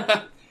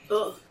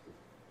 Ugh.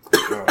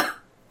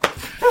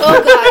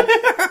 Oh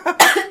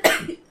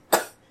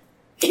God!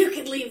 You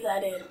could leave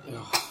that in.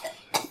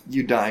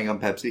 You dying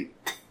on Pepsi?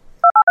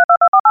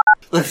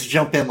 Let's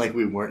jump in like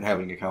we weren't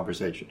having a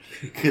conversation.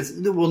 Because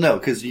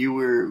you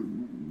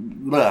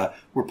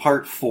we're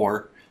part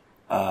 4.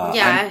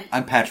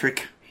 I'm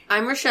Patrick.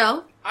 I'm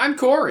Rochelle. I'm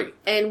Corey.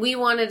 And we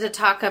wanted to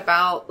talk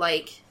about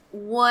like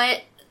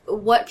what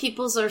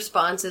people's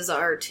responses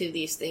are to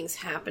these things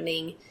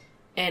happening,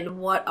 and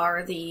what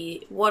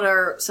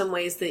are some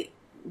ways that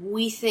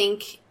we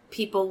think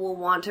people will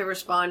want to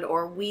respond,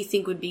 or we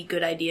think would be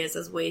good ideas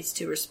as ways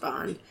to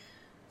respond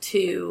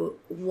to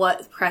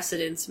what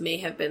precedents may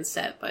have been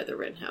set by the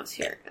Rittenhouse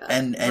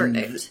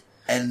verdict.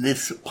 And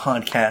this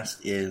podcast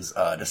is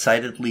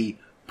decidedly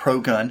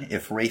pro-gun.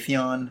 If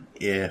Raytheon,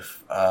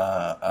 if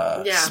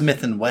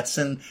Smith &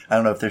 Wesson, I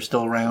don't know if they're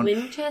still around.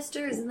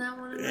 Winchester, isn't that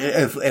one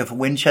of them? If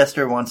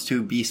Winchester wants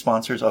to be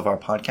sponsors of our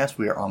podcast,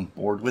 we are on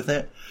board with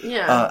it.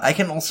 Yeah. I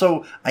can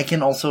also,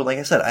 like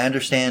I said, I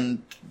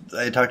understand.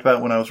 I talked about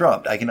it when I was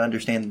robbed. I can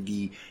understand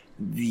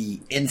the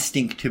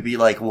instinct to be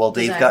like, well,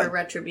 they've got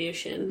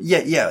retribution.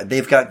 Yeah,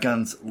 they've got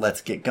guns.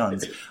 Let's get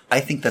guns.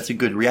 I think that's a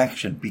good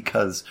reaction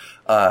because,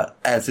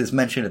 as is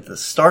mentioned at the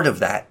start of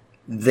that,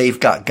 they've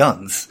got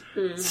guns.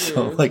 Mm-hmm.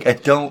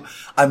 So,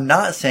 I'm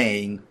not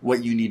saying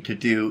what you need to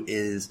do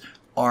is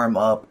arm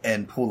up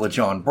and pull a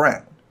John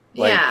Brown.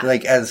 Yeah.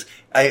 Like as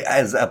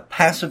a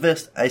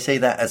pacifist, I say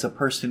that as a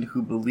person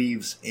who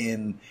believes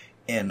in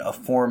a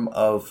form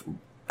of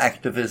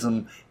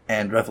activism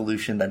and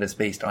revolution that is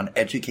based on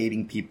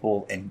educating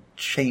people and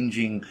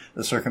changing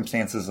the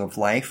circumstances of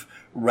life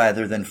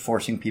rather than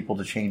forcing people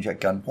to change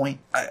at gunpoint.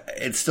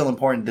 It's still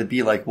important to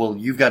be like, well,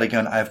 you've got a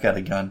gun, I've got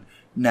a gun.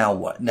 Now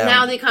what?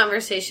 Now the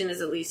conversation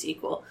is at least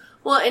equal.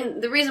 Well,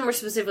 and the reason we're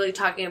specifically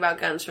talking about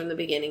guns from the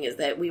beginning is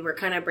that we were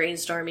kind of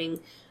brainstorming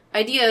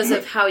ideas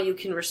of how you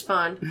can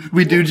respond.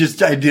 We do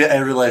just, I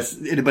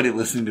realize anybody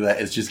listening to that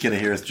is just going to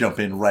hear us jump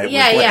in right with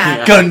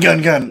Yeah. gun,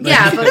 gun, gun.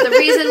 Yeah, but the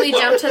reason we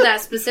jumped to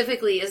that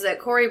specifically is that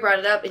Corey brought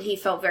it up and he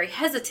felt very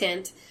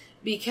hesitant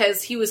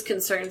because he was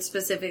concerned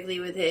specifically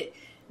with it,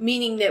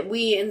 meaning that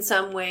we in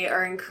some way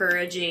are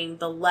encouraging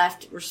the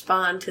left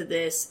respond to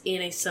this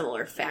in a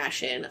similar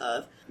fashion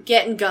of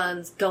getting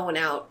guns, going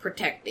out,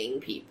 protecting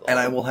people. And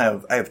I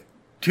have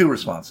two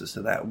responses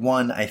to that.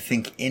 One, I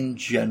think in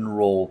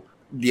general,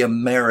 the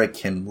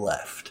American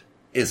left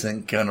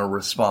isn't going to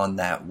respond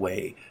that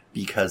way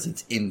because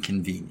it's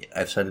inconvenient.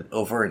 I've said it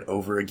over and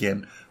over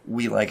again.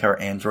 We like our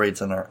Androids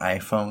and our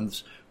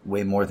iPhones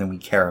way more than we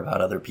care about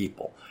other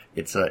people.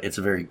 It's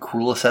a very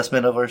cruel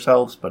assessment of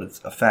ourselves, but it's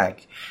a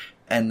fact.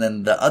 And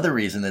then the other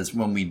reason is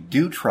when we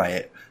do try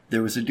it,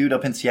 there was a dude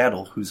up in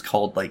Seattle who's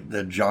called like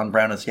the John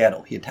Brown of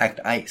Seattle. He attacked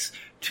ICE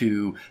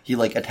he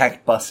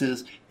attacked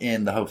buses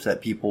in the hopes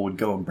that people would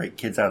go and break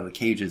kids out of the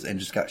cages and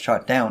just got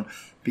shot down.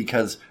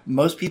 Because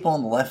most people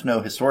on the left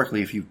know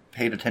historically, if you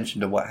paid attention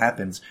to what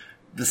happens,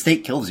 the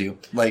state kills you.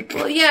 Like,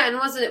 well, yeah, and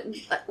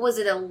it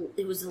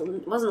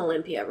wasn't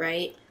Olympia,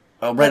 right?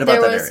 Oh, right,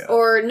 about that area.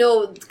 Or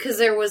no, because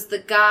there was the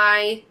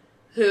guy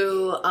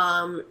who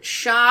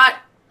shot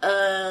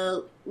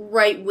a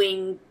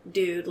right-wing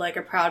dude, like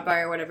a Proud Boy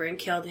or whatever, and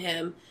killed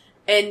him.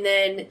 And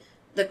then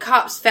the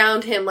cops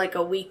found him like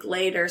a week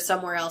later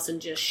somewhere else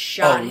and just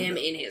shot him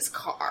in his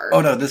car. Oh,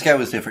 no, this guy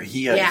was different.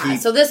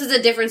 So this is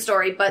a different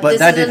story, but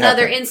this is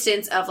another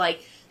instance of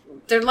like,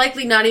 they're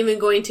likely not even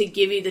going to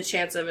give you the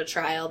chance of a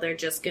trial. They're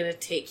just going to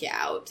take you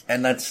out.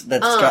 And that's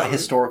got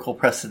historical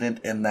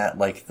precedent in that,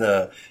 like,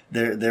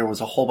 there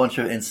was a whole bunch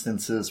of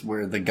instances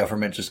where the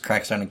government just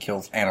cracks down and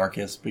kills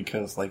anarchists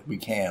because, like, we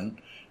can.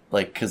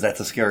 Like, because that's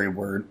a scary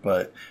word,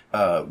 but,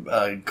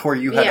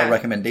 Corey, you had a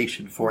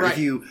recommendation for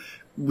right.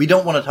 We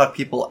don't want to talk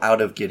people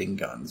out of getting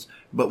guns,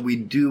 but we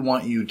do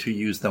want you to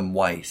use them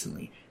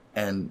wisely.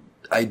 And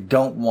I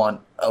don't want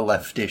a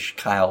leftish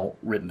Kyle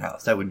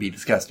Rittenhouse. That would be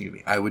disgusting to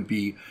me. I would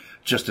be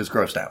just as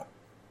grossed out.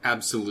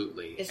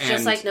 Absolutely. It's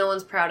just like no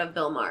one's proud of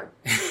Bill Maher.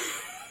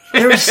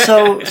 There's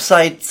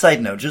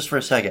side note, just for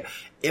a second.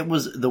 It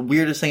was the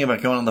weirdest thing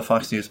about going on the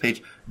Fox News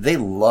page. They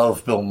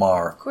love Bill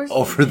Maher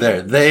over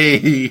there.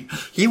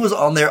 He was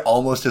on there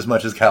almost as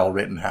much as Kyle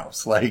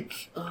Rittenhouse.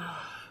 Like,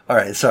 all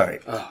right, sorry.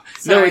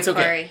 No, it's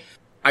okay. Corey.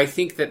 I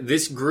think that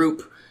this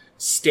group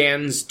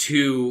stands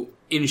to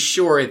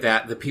ensure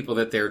that the people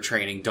that they're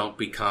training don't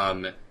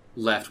become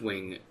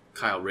left-wing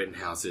Kyle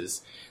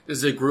Rittenhouses.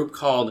 There's a group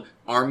called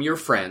Arm Your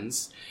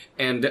Friends,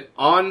 and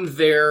on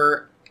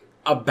their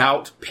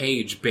about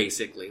page,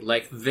 basically,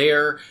 like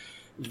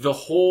the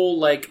whole,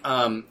 like,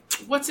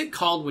 what's it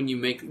called when you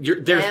make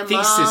their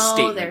thesis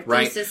statement,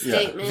 right?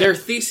 Their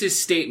thesis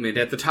statement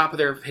at the top of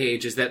their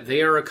page is that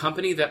they are a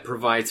company that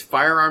provides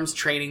firearms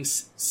training,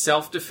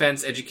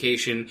 self-defense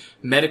education,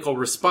 medical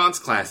response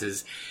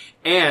classes,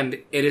 and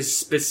it is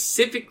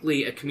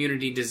specifically a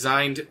community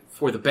designed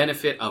for the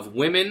benefit of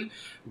women,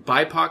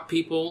 BIPOC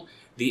people,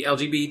 the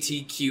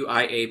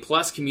LGBTQIA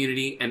plus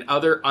community, and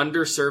other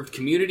underserved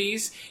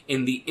communities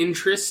in the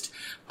interest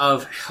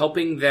of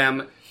helping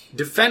them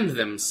defend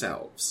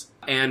themselves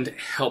and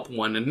help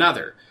one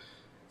another.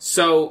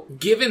 So,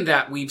 given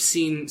that we've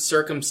seen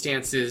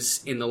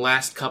circumstances in the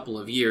last couple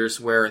of years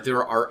where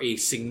there are a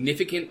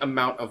significant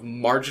amount of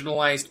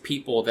marginalized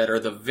people that are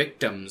the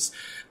victims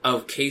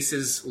of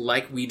cases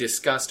like we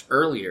discussed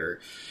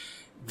earlier,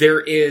 there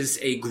is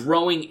a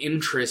growing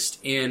interest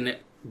in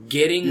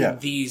getting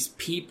these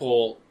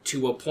people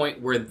to a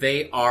point where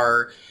they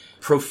are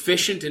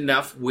proficient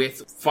enough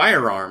with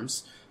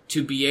firearms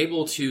to be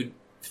able to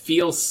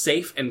feel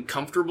safe and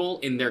comfortable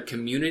in their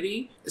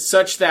community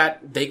such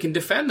that they can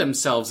defend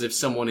themselves if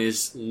someone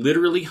is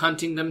literally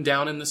hunting them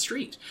down in the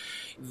street.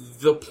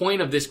 The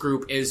point of this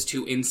group is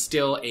to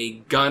instill a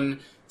gun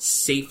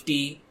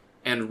safety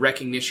and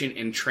recognition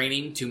and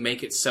training to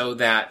make it so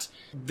that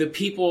the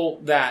people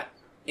that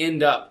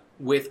end up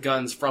with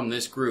guns from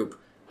this group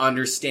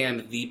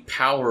understand the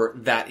power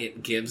that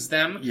it gives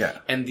them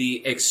and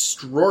the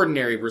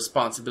extraordinary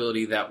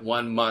responsibility that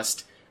one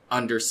must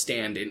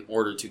understand in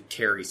order to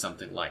carry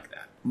something like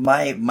that.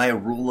 My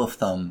rule of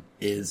thumb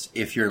is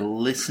if you're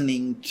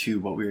listening to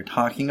what we were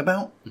talking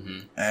about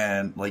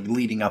and like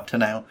leading up to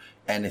now,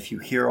 and if you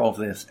hear all of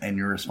this and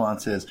your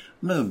response is,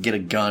 I'm going to get a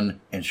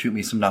gun and shoot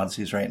me some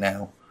Nazis right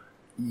now,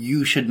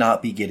 you should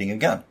not be getting a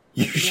gun.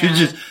 You should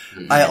just...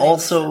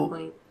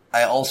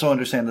 I also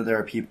understand that there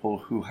are people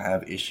who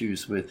have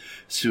issues with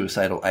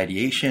suicidal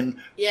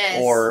ideation.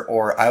 Yes.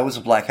 Or I was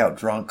a blackout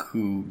drunk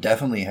who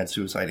definitely had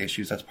suicide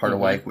issues. That's part of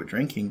why I quit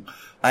drinking.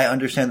 I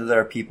understand that there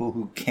are people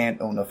who can't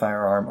own a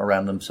firearm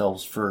around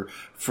themselves for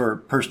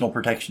personal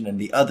protection in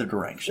the other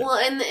direction. Well,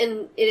 and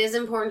it is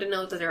important to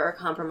note that there are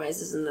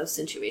compromises in those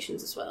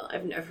situations as well.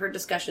 I've heard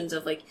discussions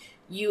of, like,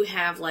 you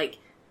have, like,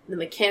 the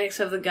mechanics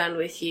of the gun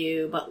with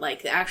you, but,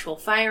 like, the actual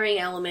firing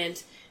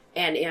element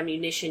and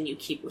ammunition you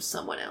keep with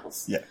someone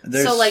else. Yeah.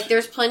 So, like,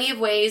 there's plenty of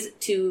ways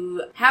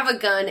to have a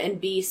gun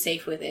and be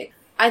safe with it.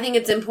 I think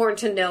it's important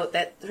to note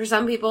that for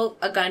some people,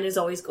 a gun is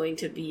always going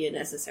to be a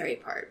necessary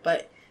part,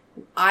 but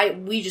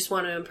we just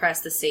want to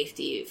impress the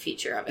safety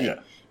feature of it. Yeah.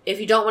 If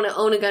you don't want to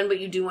own a gun, but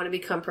you do want to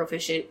become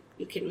proficient,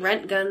 you can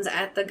rent guns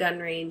at the gun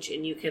range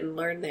and you can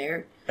learn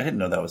there. I didn't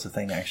know that was a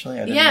thing, actually.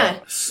 I didn't Yeah.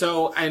 know.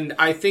 So, and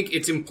I think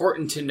it's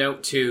important to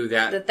note, too,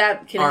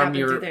 That can happen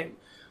through there.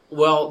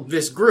 Well,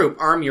 this group,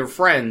 Arm Your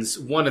Friends,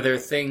 one of their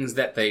things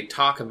that they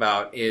talk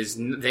about is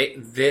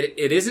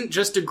that it isn't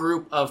just a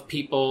group of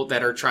people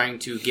that are trying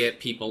to get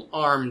people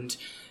armed.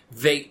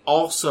 They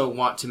also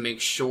want to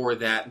make sure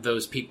that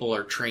those people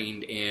are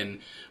trained in,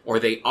 or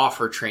they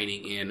offer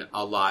training in,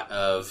 a lot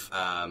of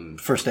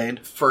First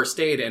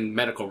aid and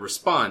medical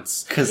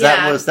response. because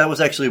Yeah. that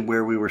was actually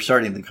where we were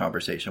starting the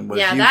conversation. Was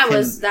Yeah, you that can-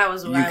 was what I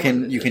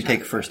wanted you to can talk take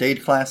about. first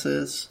aid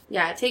classes.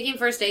 Yeah, taking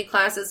first aid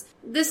classes.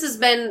 This has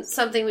been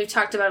something we've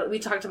talked about. We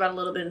talked about a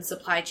little bit in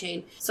supply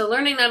chain. So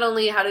learning not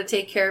only how to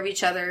take care of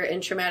each other in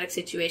traumatic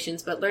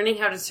situations, but learning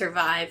how to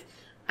survive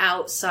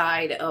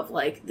outside of,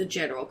 like, the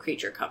general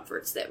creature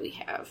comforts that we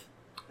have.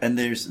 And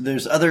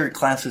there's other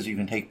classes you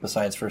can take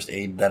besides first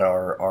aid that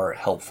are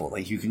helpful.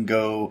 Like you can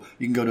go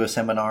to a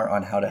seminar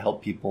on how to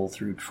help people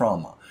through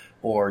trauma,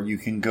 or you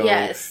can go.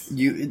 Yes.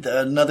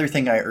 Another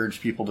thing I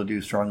urge people to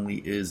do strongly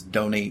is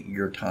donate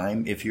your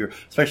time. If you're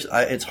especially,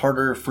 it's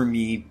harder for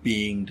me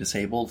being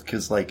disabled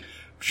because like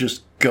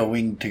just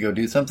going to go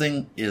do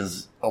something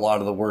is a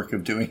lot of the work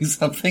of doing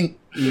something,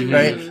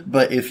 right?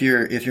 But if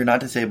you're not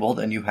disabled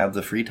and you have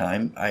the free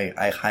time,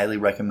 I highly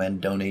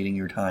recommend donating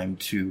your time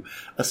to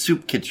a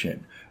soup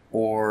kitchen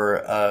or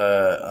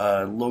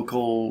a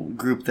local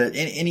group that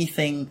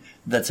anything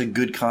that's a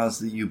good cause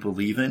that you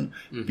believe in,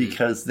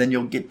 because then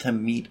you'll get to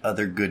meet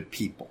other good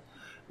people.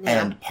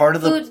 Yeah. And part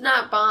of the Food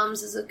Not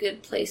Bombs is a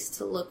good place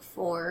to look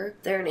for.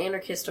 They're an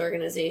anarchist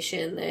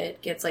organization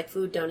that gets, like,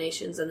 food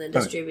donations and then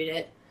distribute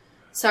it.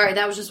 Sorry,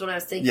 that was just what I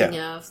was thinking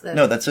of. That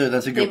no, that's a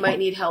good they point. might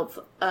need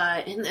help.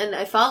 And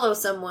I follow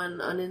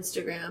someone on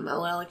Instagram.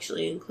 I'll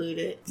actually include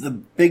it. The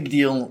big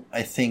deal,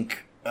 I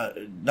think,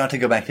 not to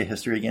go back to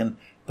history again,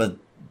 but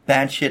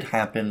bad shit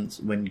happens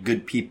when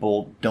good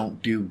people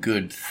don't do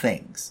good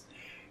things.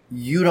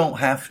 You don't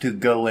have to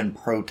go and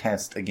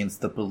protest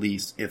against the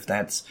police if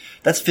that's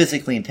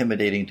physically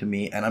intimidating to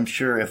me, and I'm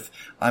sure if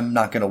I'm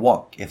not going to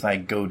walk if I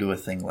go to a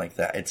thing like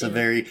that. It's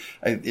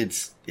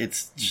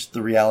it's just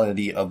the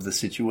reality of the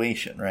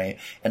situation, right?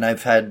 And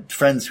I've had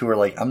friends who are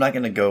like, I'm not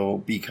going to go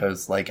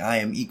because like I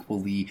am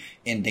equally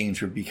in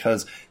danger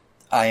because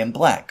I am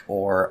black,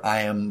 or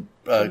I am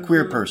a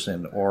queer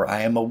person, or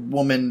I am a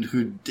woman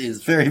who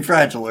is very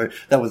fragile, or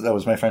that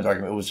was my friend's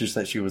argument. It was just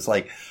that she was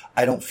like,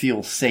 I don't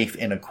feel safe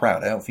in a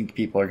crowd. I don't think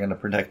people are going to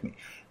protect me.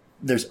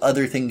 There's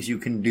other things you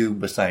can do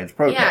besides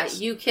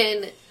protest. Yeah, you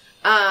can,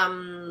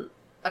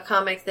 a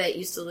comic that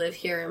used to live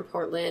here in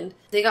Portland,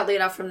 they got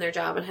laid off from their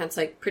job and had,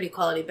 like, pretty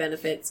quality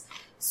benefits.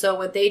 So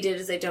what they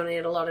did is they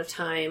donated a lot of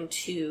time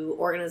to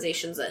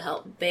organizations that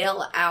help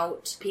bail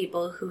out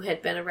people who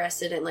had been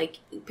arrested and, like,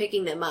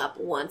 picking them up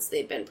once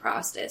they've been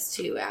processed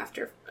too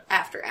after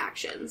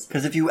actions.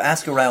 Because if you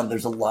ask around,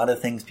 there's a lot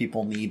of things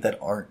people need that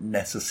aren't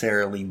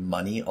necessarily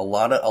money. A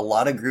lot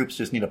of groups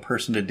just need a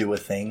person to do a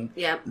thing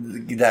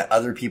that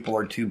other people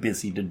are too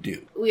busy to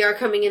do. We are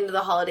coming into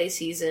the holiday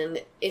season.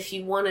 If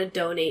you want to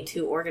donate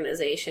to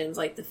organizations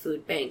like the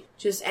food bank,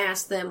 just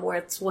ask them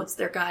what's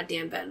their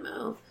goddamn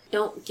Venmo.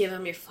 Don't give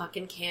them your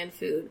fucking canned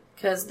food,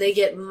 because they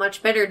get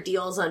much better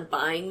deals on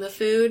buying the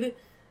food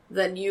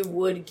than you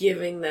would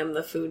giving them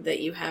the food that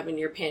you have in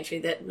your pantry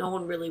that no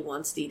one really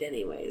wants to eat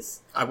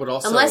anyways. I would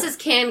also... Unless it's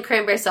canned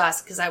cranberry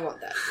sauce, because I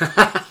want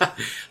that.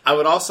 I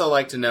would also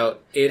like to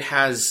note, it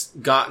has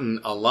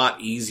gotten a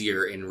lot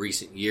easier in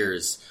recent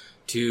years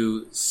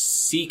to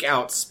seek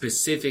out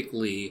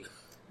specifically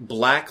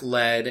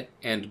black-led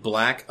and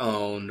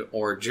black-owned,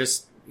 or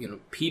just,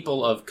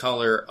 people of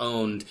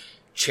color-owned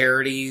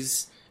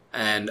charities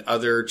and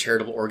other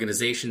charitable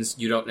organizations.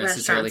 You don't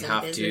necessarily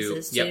have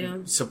to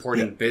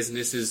supporting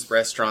businesses,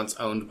 restaurants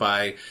owned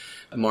by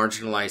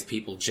marginalized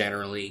people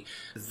generally.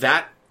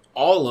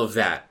 All of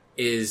that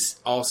is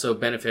also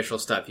beneficial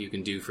stuff you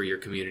can do for your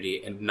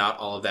community, and not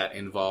all of that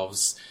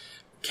involves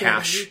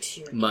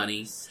cash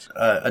money.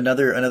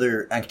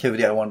 Another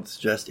activity I want to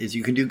suggest is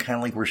you can do kind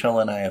of like Rochelle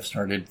and I have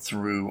started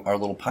through our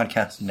little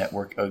podcast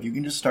network of, you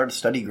can just start a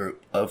study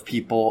group of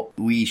people.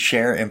 We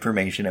share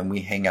information and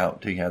we hang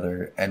out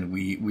together, and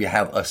we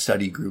have a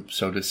study group,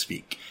 so to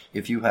speak.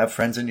 If you have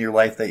friends in your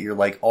life that you're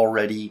like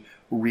already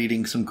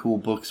reading some cool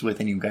books with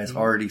and you guys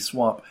already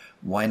swap,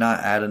 why not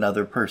add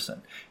another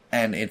person?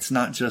 And it's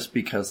not just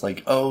because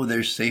like, oh,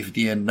 there's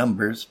safety in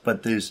numbers,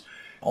 but there's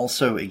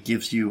also, it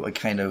gives you a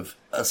kind of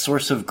a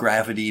source of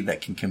gravity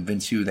that can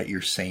convince you that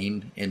you're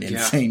sane in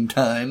insane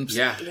times.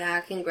 Yeah. Yeah,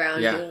 it can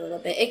ground you a little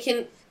bit.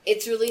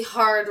 It's really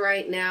hard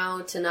right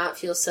now to not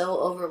feel so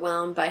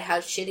overwhelmed by how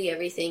shitty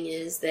everything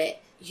is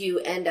that you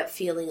end up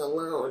feeling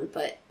alone.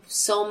 But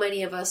so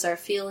many of us are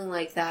feeling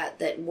like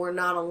that we're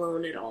not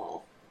alone at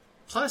all.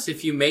 Plus,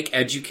 if you make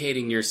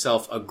educating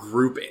yourself a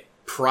group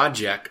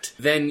project,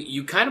 then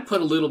you kind of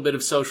put a little bit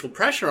of social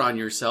pressure on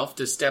yourself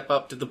to step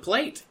up to the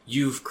plate.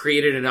 You've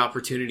created an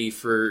opportunity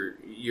for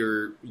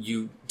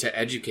you to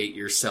educate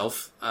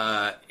yourself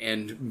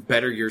and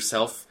better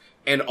yourself,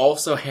 and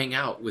also hang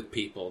out with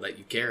people that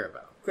you care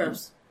about.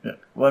 Gross. Yeah.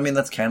 Well, I mean,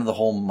 that's kind of the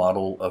whole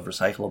model of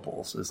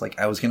recyclables. It's like,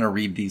 I was going to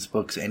read these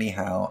books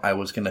anyhow. I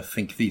was going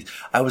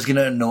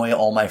to annoy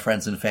all my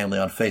friends and family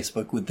on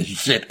Facebook with this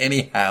shit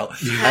anyhow.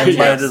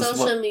 Your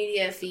social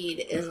media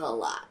feed is a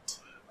lot.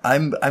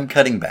 I'm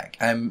cutting back.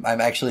 I'm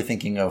actually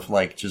thinking of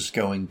like just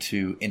going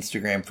to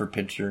Instagram for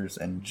pictures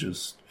and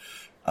just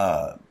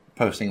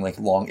posting like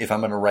long. If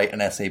I'm going to write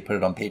an essay, put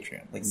it on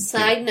Patreon. Like,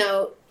 Side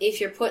note: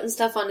 if you're putting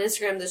stuff on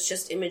Instagram that's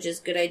just images,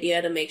 good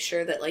idea to make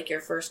sure that like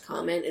your first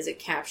comment is a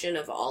caption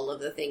of all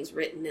of the things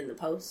written in the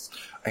post.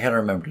 I gotta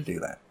remember to do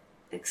that.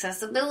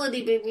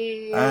 Accessibility,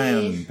 baby. I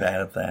am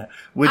bad at that.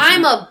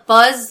 I'm a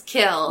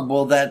buzzkill.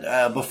 Well,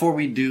 that before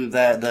we do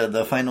that,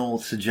 the final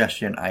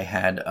suggestion I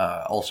had,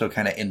 also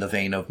kind of in the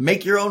vein of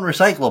make your own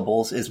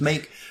recyclables, is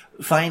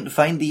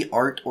find the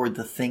art or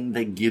the thing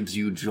that gives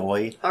you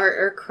joy, art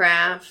or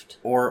craft,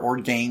 or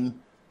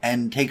game,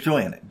 and take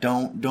joy in it.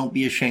 Don't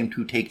be ashamed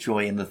to take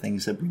joy in the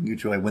things that bring you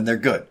joy when they're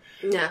good.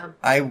 Yeah.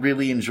 I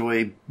really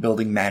enjoy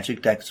building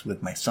Magic decks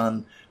with my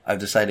son. I've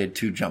decided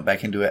to jump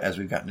back into it as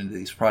we've gotten into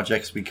these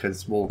projects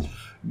because we'll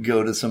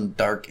go to some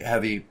dark,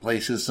 heavy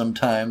places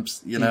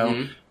sometimes, you know?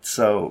 Mm-hmm.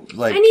 So,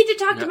 like... I need to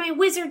talk to my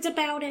wizards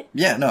about it.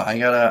 Yeah, no,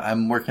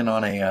 I'm working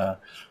on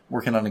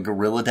a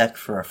gorilla deck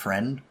for a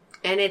friend.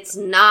 And it's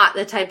not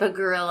the type of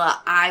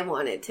gorilla I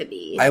want it to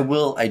be.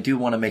 I do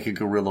want to make a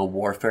guerrilla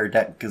warfare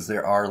deck because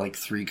there are like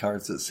 3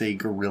 cards that say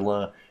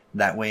gorilla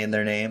that way in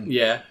their name.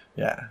 Yeah.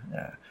 Yeah.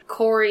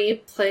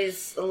 Corey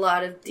plays a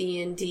lot of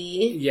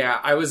D&D.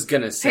 Yeah, I was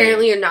gonna say...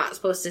 Apparently you're not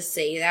supposed to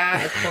say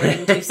that,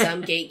 according to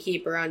some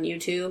gatekeeper on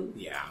YouTube.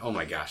 Yeah, oh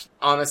my gosh.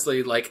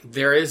 Honestly, like,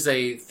 there is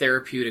a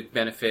therapeutic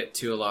benefit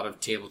to a lot of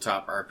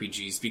tabletop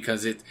RPGs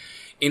because it's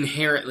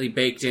inherently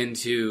baked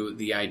into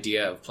the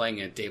idea of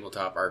playing a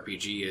tabletop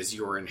RPG is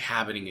you're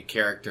inhabiting a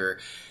character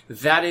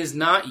that is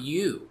not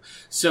you.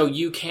 So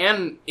you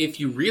can, if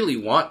you really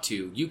want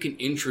to, you can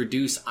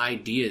introduce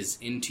ideas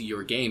into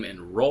your game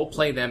and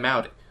role-play them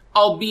out,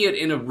 albeit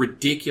in a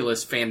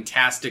ridiculous,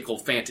 fantastical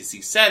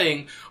fantasy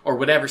setting, or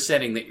whatever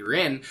setting that you're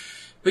in.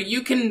 But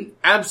you can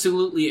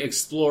absolutely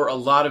explore a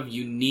lot of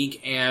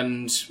unique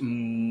and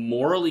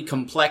morally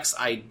complex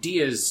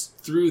ideas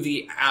through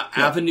the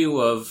avenue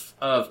of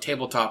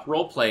tabletop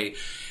roleplay.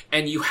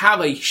 And you have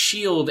a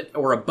shield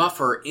or a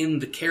buffer in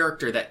the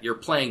character that you're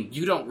playing.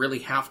 You don't really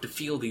have to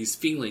feel these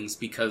feelings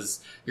because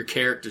your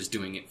character's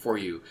doing it for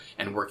you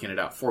and working it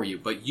out for you.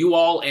 But you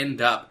all end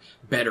up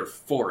better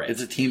for it.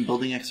 It's a team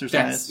building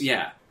exercise.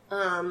 Yeah.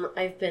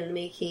 I've been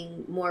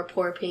making more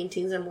pour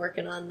paintings. I'm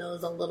working on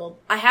those a little.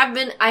 I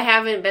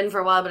haven't been for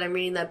a while, but I'm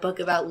reading that book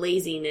about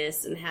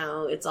laziness and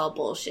how it's all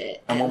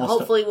bullshit. And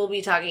hopefully we'll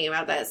be talking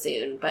about that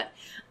soon. But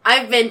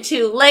I've been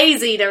too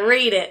lazy to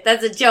read it.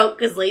 That's a joke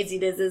because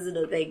laziness isn't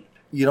a thing.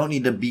 You don't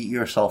need to beat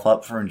yourself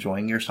up for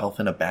enjoying yourself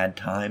in a bad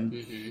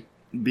time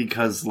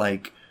because,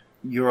 like,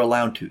 you're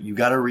allowed to. You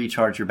gotta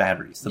recharge your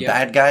batteries. The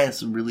bad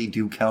guys really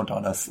do count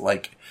on us,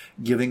 like,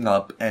 giving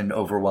up and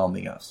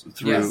overwhelming us.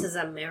 This is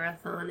a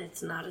marathon,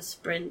 it's not a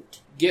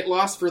sprint. Get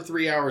lost for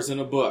 3 hours in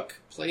a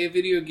book. Play a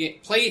video game.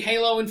 Play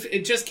Halo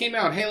It just came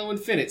out. Halo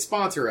Infinite.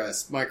 Sponsor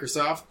us,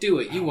 Microsoft. Do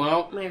it. You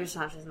won't.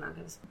 Microsoft is not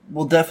going to.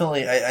 Well,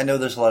 definitely. I know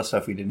there's a lot of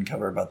stuff we didn't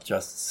cover about the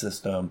justice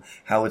system,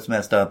 how it's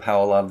messed up,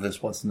 how a lot of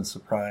this wasn't a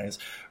surprise.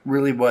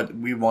 Really what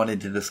we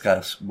wanted to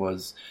discuss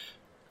was,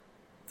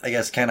 I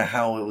guess, kind of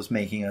how it was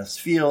making us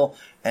feel,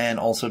 and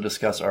also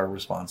discuss our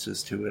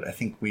responses to it. I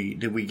think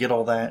did we get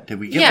all that? Did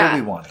we get what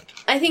we wanted?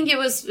 I think it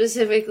was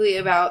specifically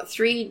about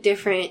 3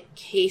 different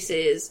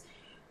cases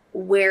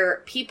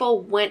where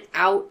people went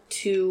out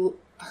to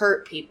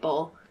hurt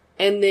people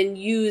and then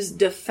used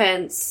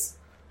defense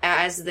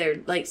as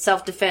their, like,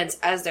 self-defense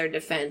as their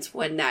defense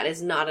when that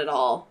is not at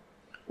all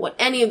what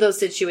any of those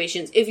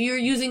situations. If you're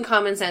using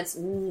common sense,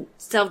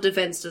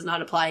 self-defense does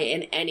not apply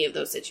in any of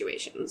those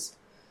situations.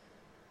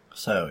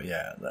 So,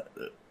 yeah,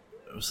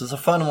 this is a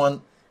fun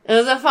one. It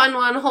was a fun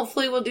one.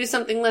 Hopefully we'll do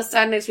something less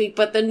sad next week,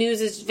 but the news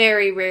is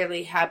very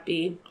rarely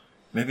happy.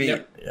 Maybe,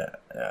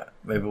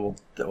 maybe we'll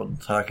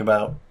talk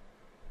about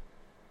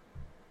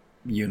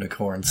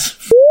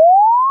unicorns.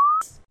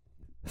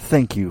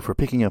 Thank you for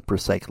picking up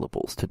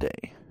Recyclables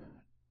today.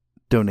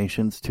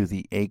 Donations to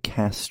the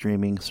Acast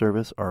streaming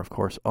service are, of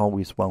course,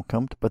 always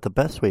welcomed, but the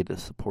best way to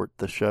support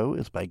the show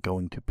is by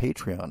going to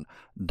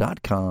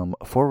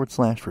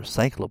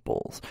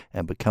patreon.com/recyclables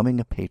and becoming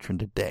a patron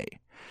today.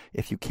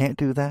 If you can't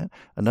do that,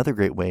 another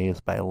great way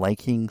is by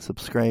liking,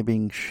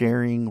 subscribing,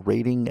 sharing,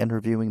 rating, and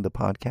reviewing the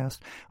podcast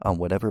on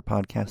whatever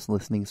podcast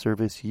listening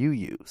service you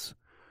use.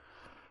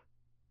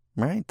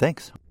 All right,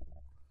 thanks.